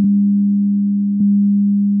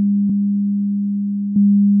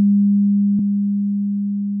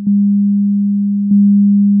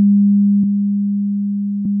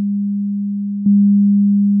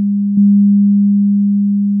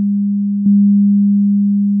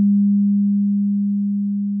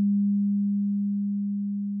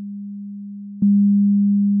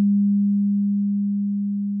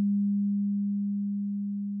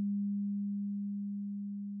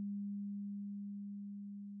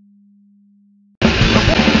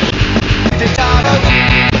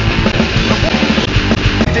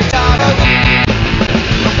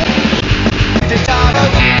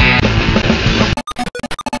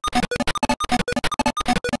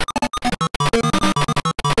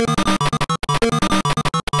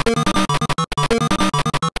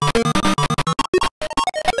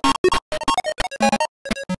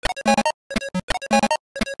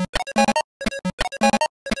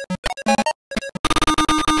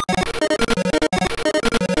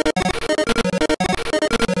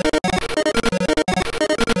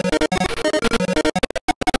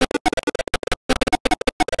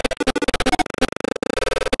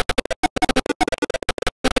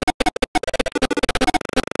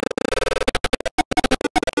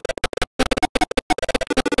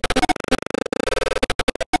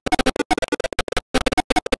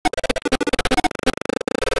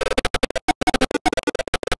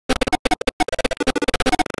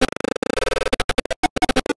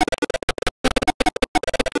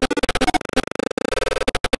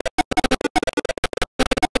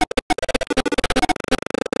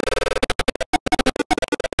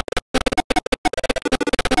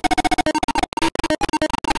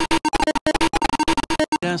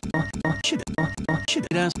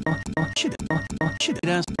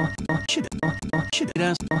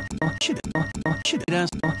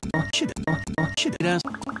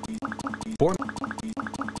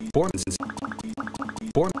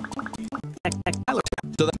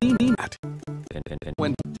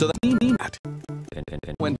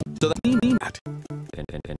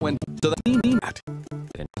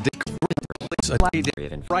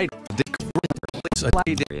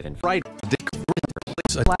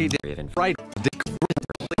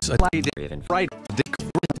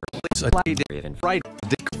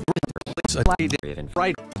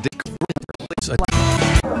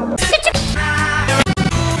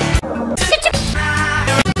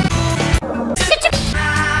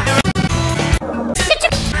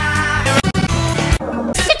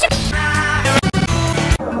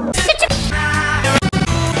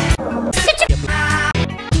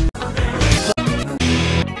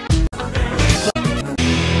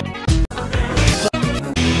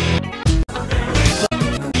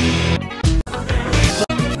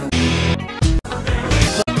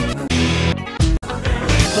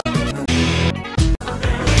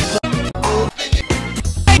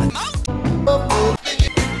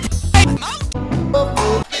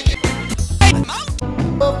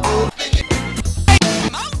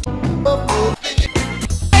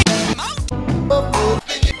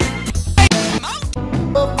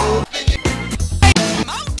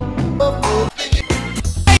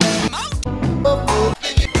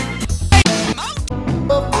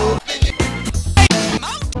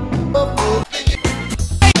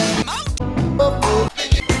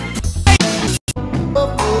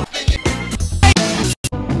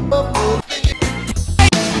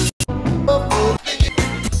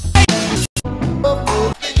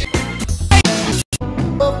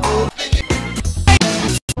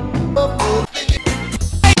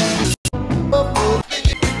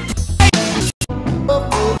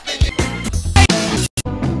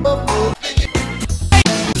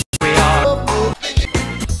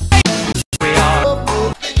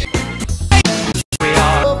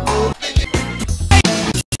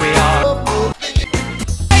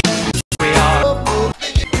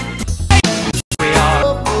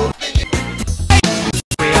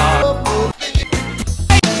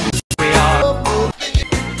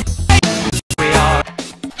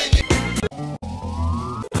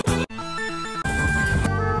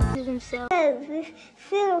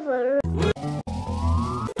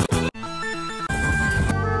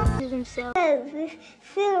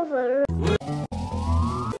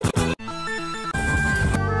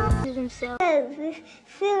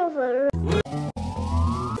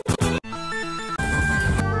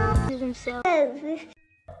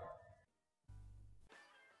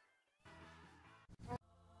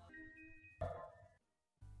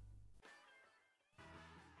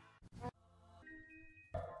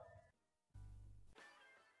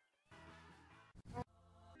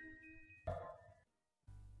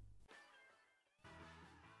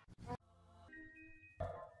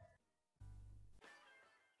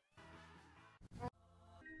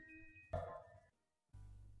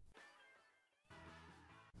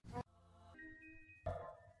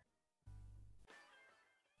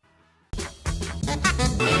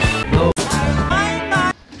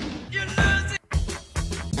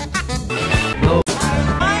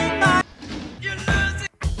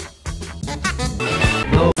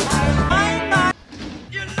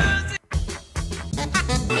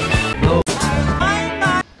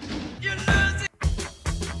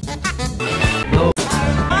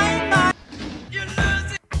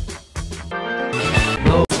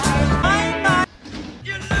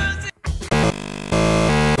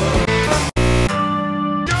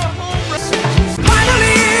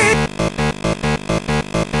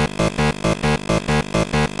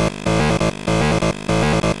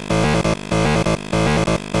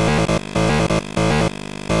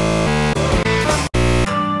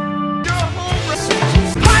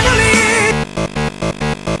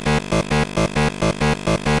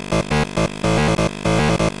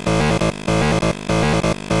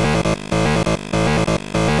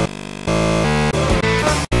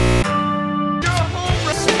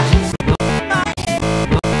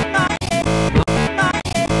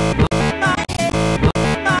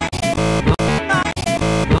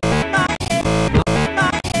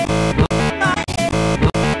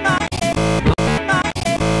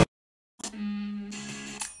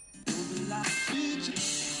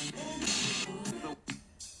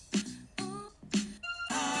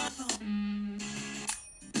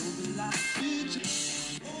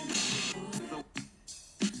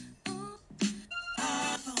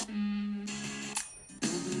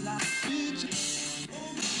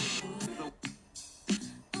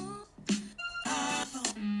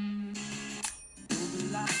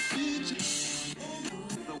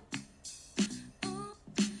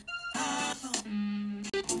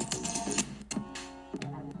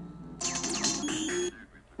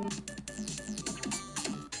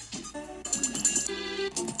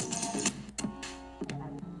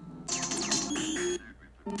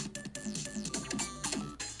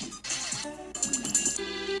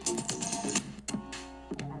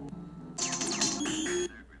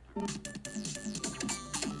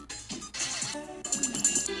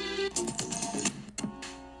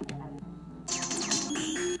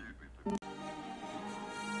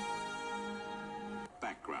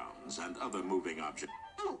 other moving objects.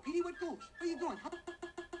 Hello, Petey, what goes? Where you going, huh?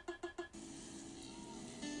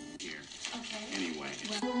 Here. Okay. Anyway.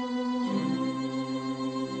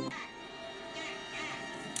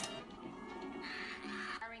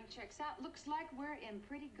 Hiring checks out. Looks like we're in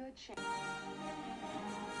pretty good shape.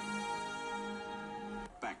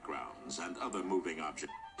 Backgrounds and other moving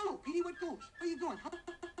objects. Hello, Petey, what goes? Where you going, huh?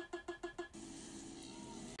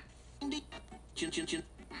 Chin chin chin.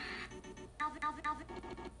 Alvin.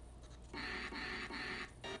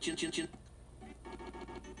 Chin chin chin.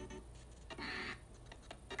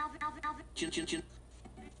 Alvin. Chin chin chin.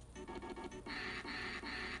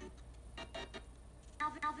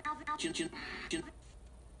 Alvin. Chin chin chin.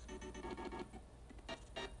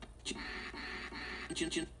 Chin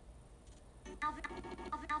chin. Alvin.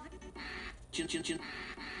 Chin chin chin.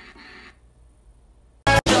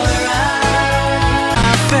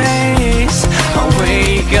 Face, I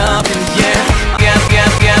wake up and get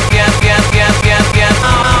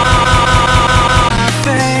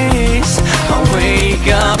face, I wake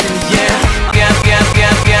up and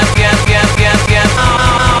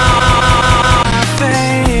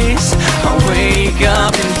face, I wake up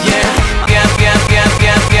and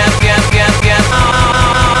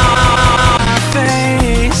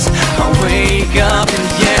face, I wake up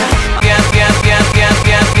and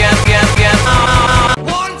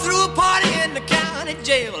walking through a party in the county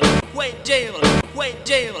jail. Wait, jail, wait,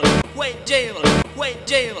 jail, wait, jail, wait,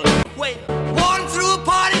 jail, wait. Walking through a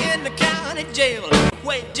party in the county jail.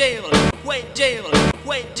 Wait, jail, wait, jail,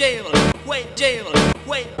 wait, jail, wait, jail,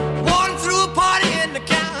 wait. Walking through a party in the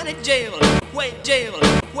county jail. Wait, jail,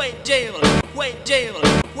 wait, jail, wait, jail,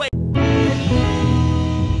 wait.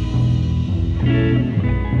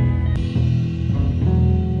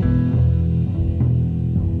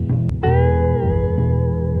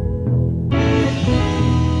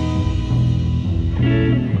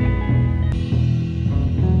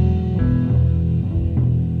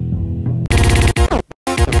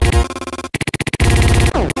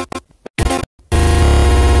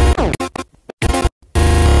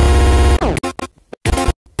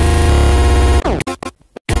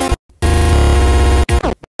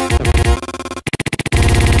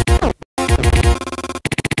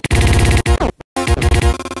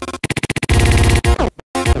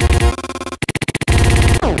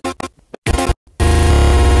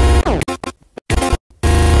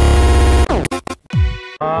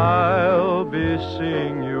 I'll be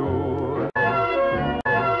seeing you.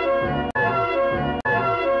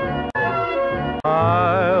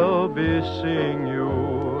 I'll be seeing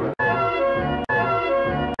you.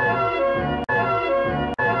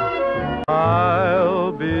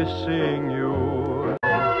 I'll be seeing you.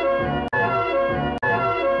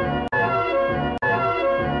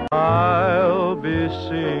 I'll be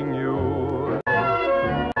seeing you.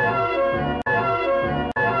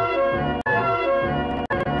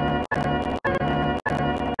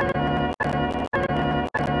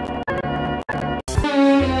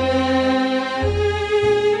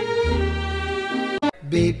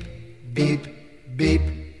 Beep, beep, beep.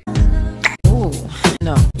 Ooh,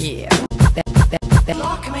 no, yeah. That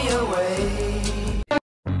lock me away.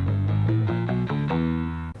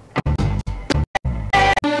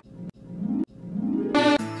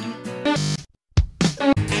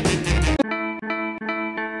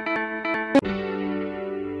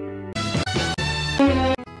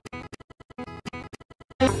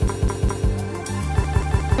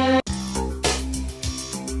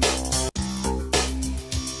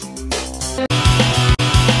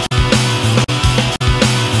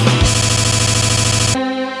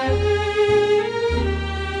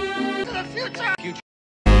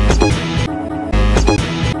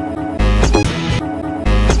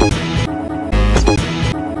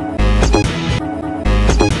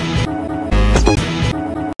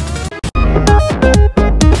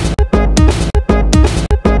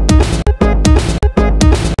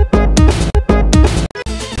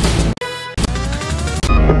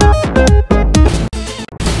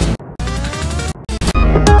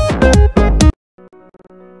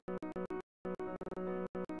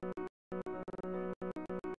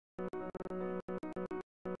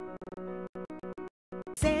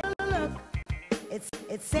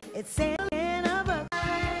 It's sailing over.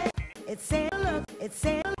 It's sailing. It's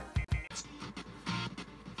sailing.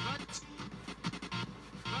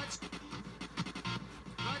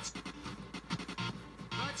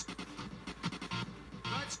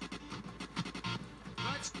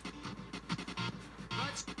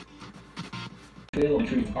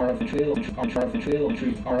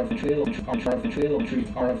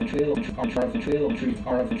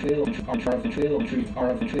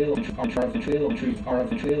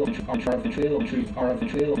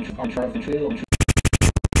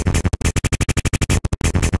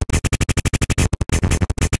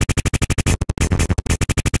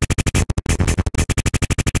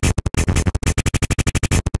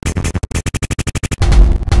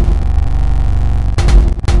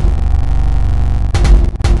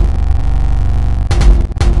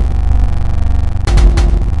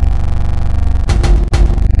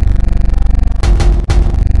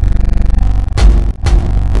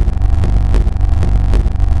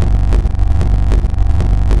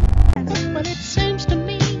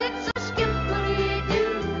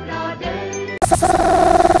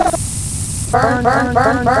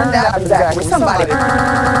 Burn that exactly. Somebody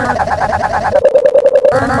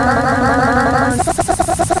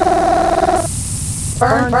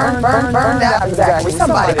burn that exactly.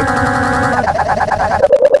 Somebody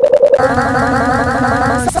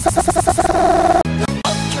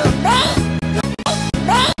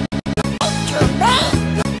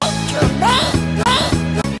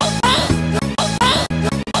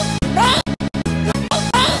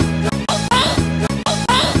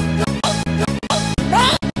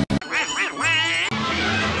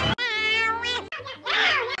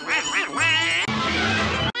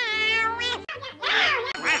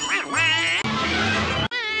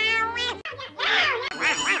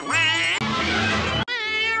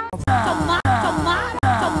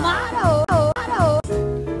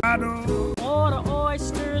Water,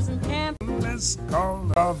 oysters, and Let's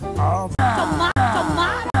call of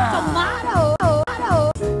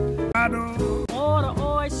water,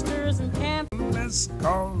 oysters, and Let's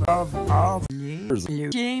call of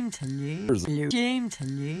James,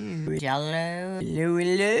 Jello,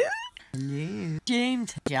 Louie,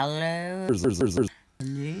 James, Jello.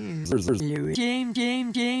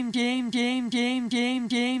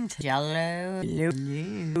 James, Jello,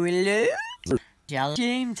 Louie, Jello,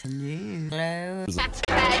 James,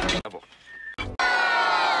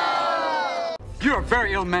 You're a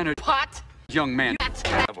very ill-mannered pot, young man.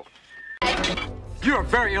 You're a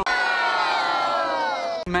very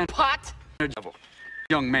ill-mannered pot,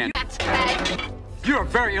 young man. You're a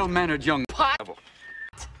very ill-mannered young pot,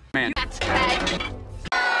 man.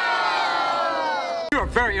 You're a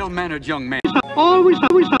very ill-mannered young man. Always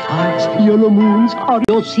hearts, yellow moons,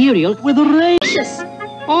 cardio cereal with a racist.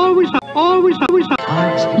 Always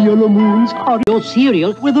hearts, yellow moons, cardio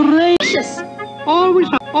cereal with a racist. Always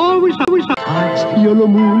hearts, yellow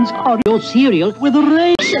moons, cardio cereal with a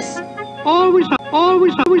racist. Always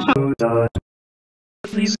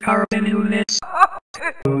Please carbon units.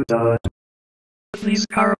 Please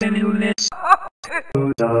carbon units.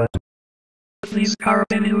 Please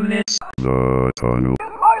carbon units. The tunnel.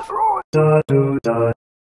 In my throat. The tunnel.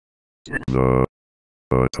 In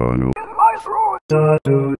my throat. The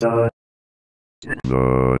tunnel.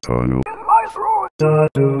 In my throat. The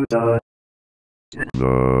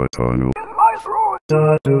tunnel. In my throat.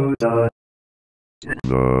 The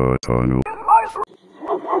tunnel. In my throat.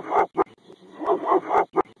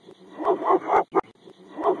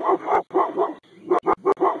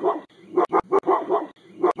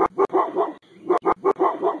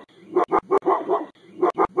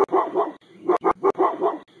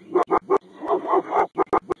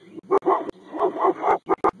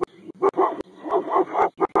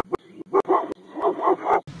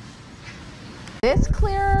 This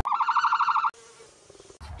clear?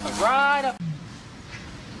 Right up.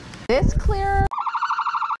 This clear?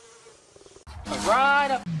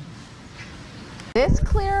 Right up. This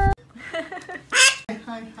clear?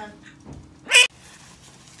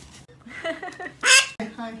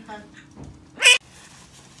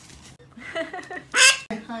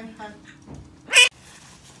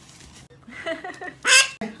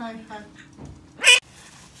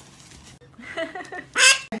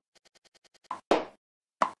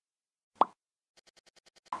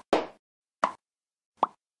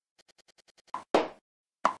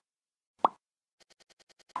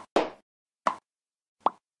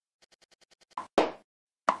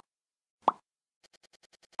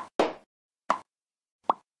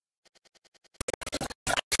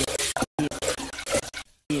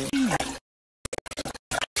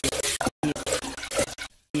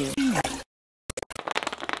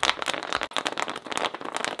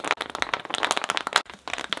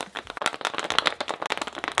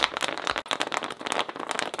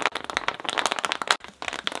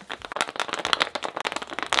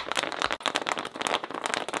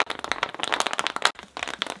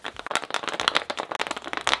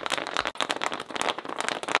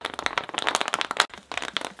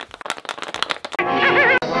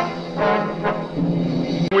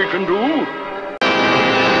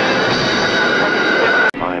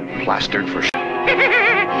 plastered for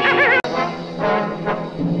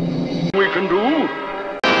we can do.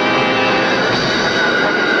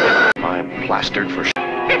 I'm plastered for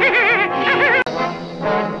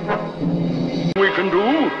we can do.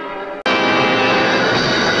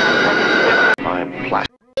 I'm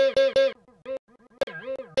plastered.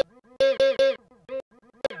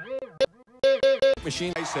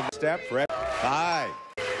 Machine I 7 step fret 5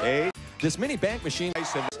 8. This mini bank machine I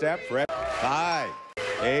 7 step fret 5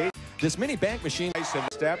 8. This mini bank machine I 7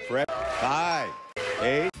 step fret 5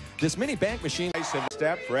 8. This mini bank machine I 7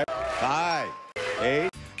 step fret 5 8.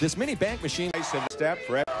 This mini bank machine I 7 step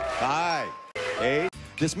fret 5 8.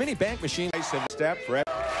 This mini bank machine I 7 step fret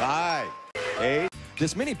 5 8.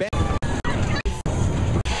 This mini bank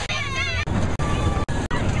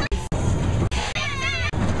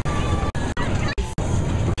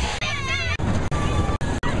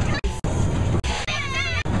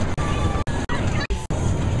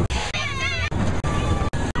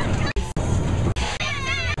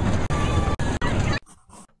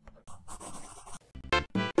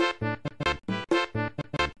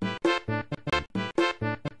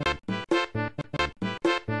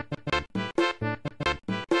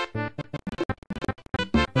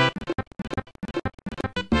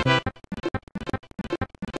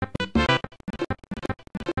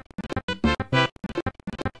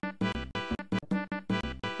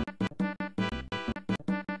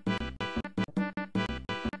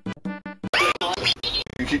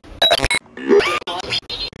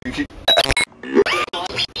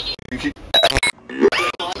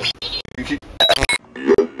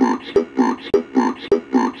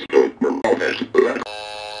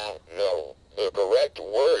No, the correct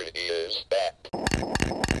word is that.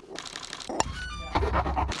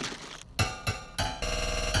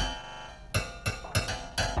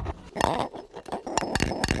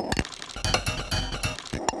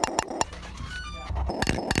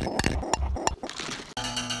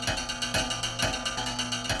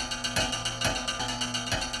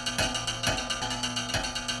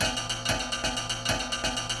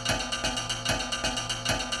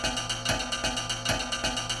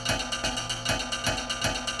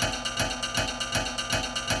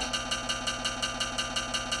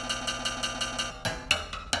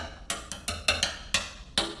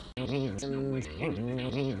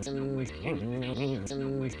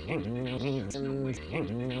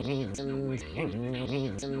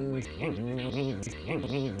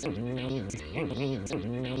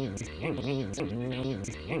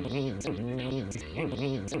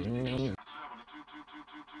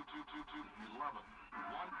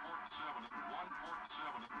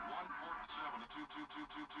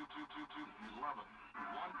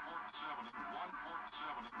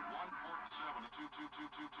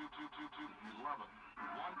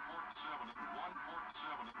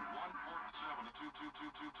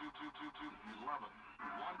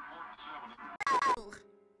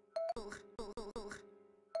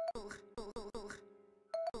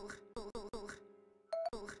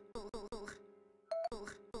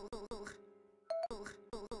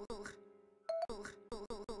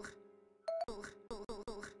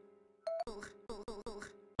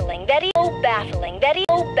 Very baffling, very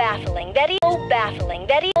baffling, very baffling,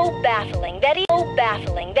 very baffling, very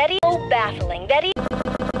baffling, very baffling, very.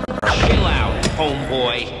 Chill out,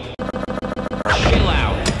 homeboy. Chill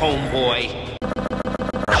out, homeboy.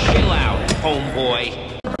 Chill out, homeboy.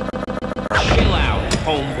 Chill out,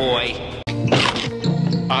 homeboy.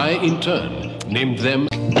 I in turn named them.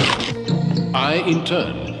 I in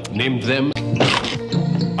turn named them.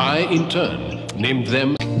 I in turn named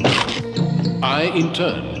them. I in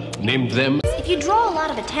turn named them. If you draw a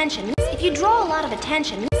lot of attention, if you draw a lot of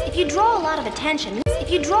attention, if you draw a lot of attention,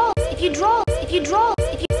 if you draw, if you draw, if you draw,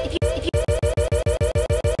 if you,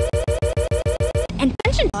 and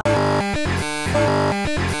attention.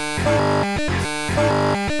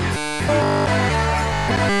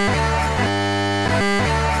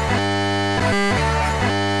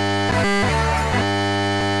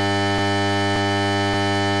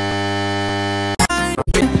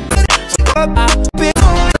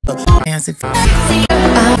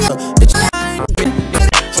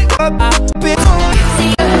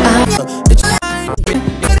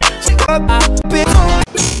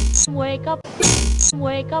 Wake up,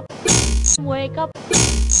 wake up, wake up,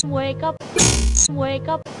 wake up,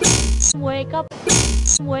 wake up, wake up,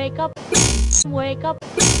 wake up, wake up,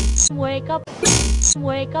 wake up,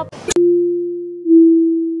 wake up.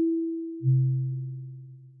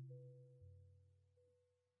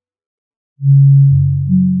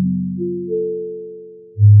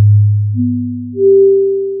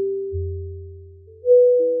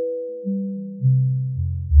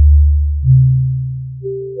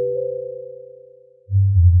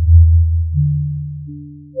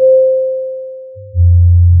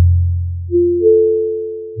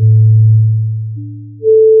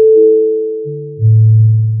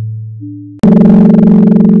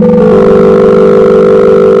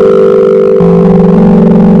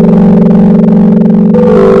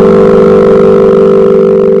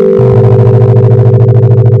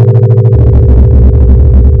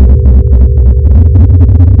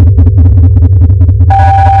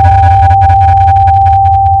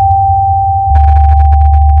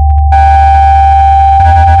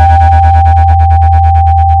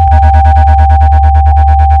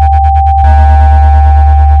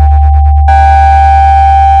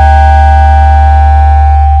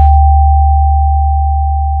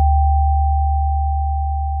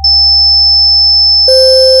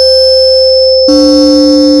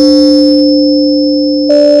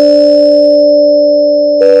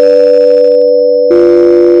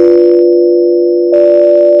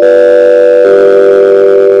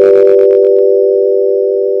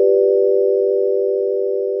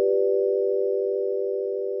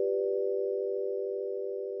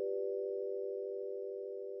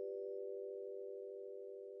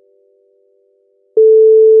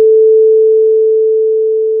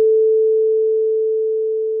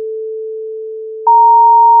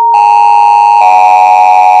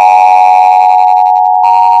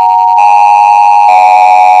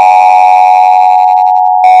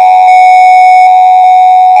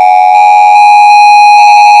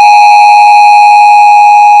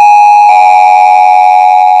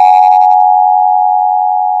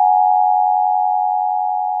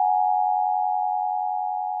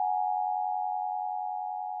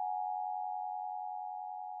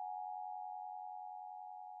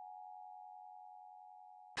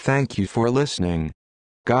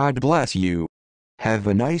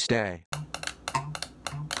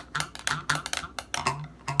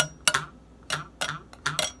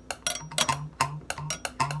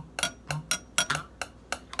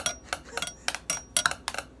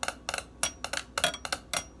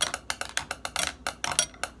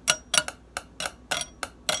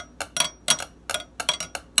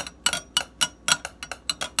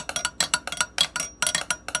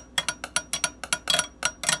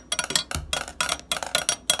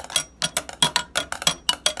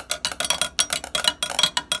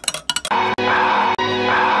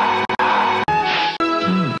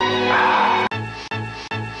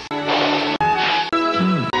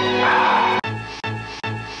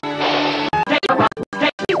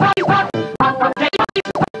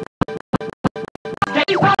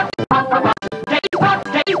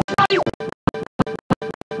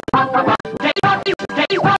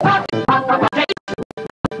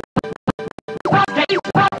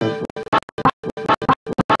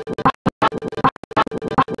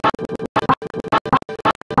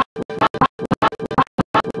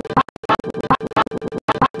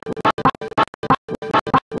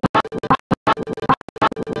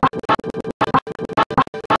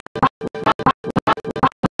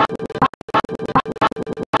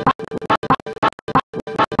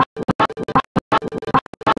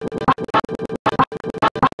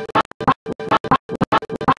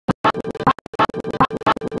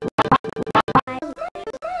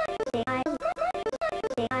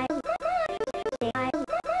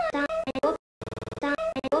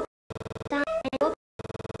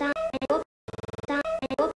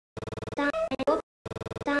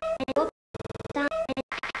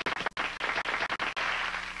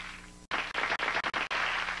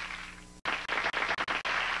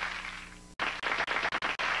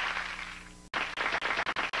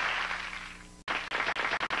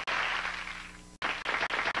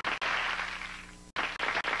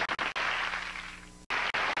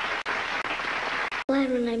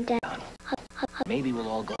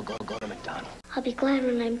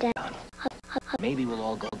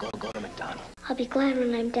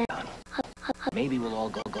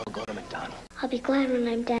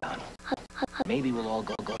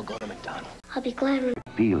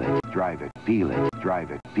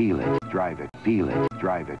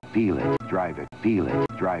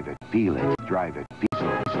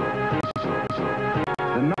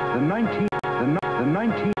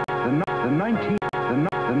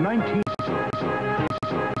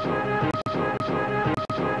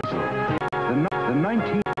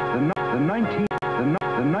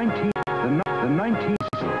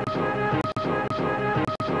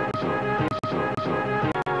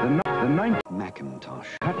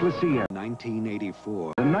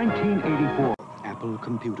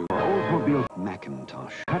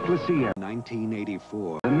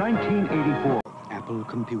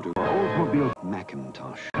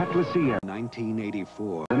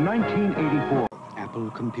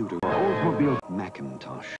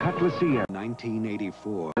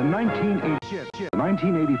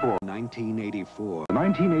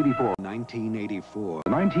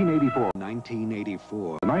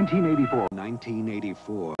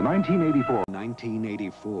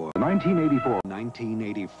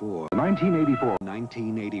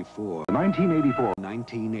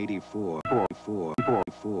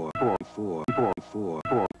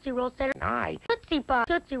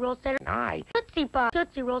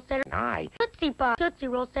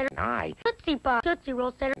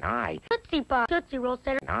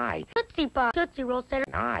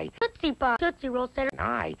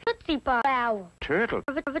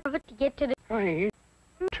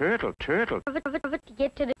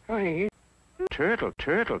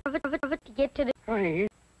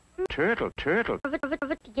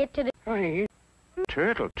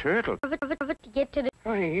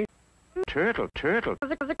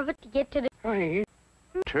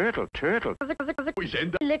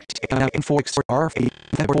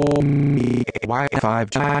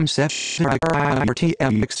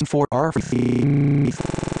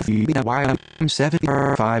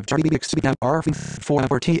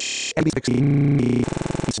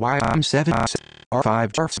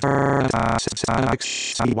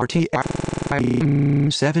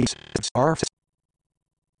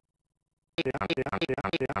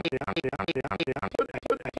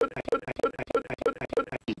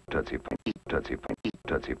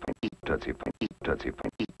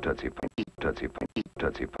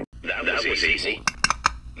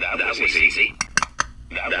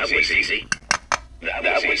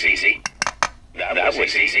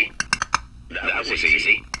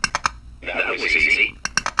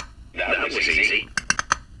 That was easy.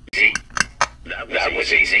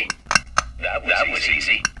 easy. That was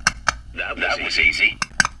easy. That was easy.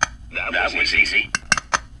 That was easy.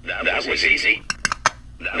 That was easy.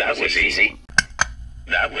 That was easy.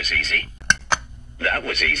 That was easy. That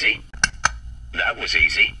was easy. That was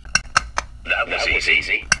easy. That was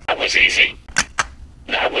easy. That was easy.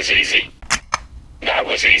 That was easy. That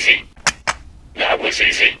was easy. That was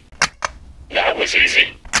easy. That was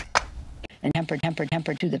easy. And temper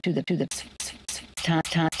to the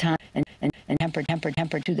time and temper to the time and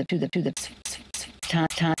temper to the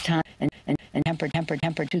time and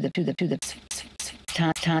temper to the time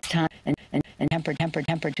and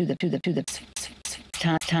temper to the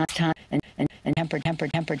time and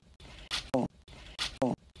temper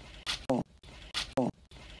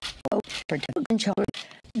control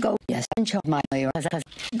go yes control my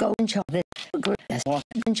go control this yes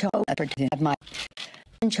control my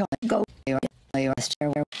control go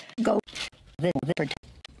go this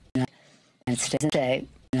and stay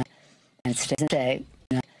and stay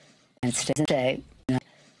and stay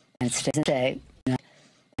and stay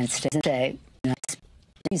and stay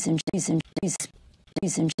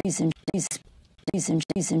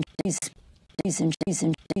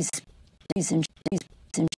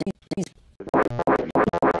decent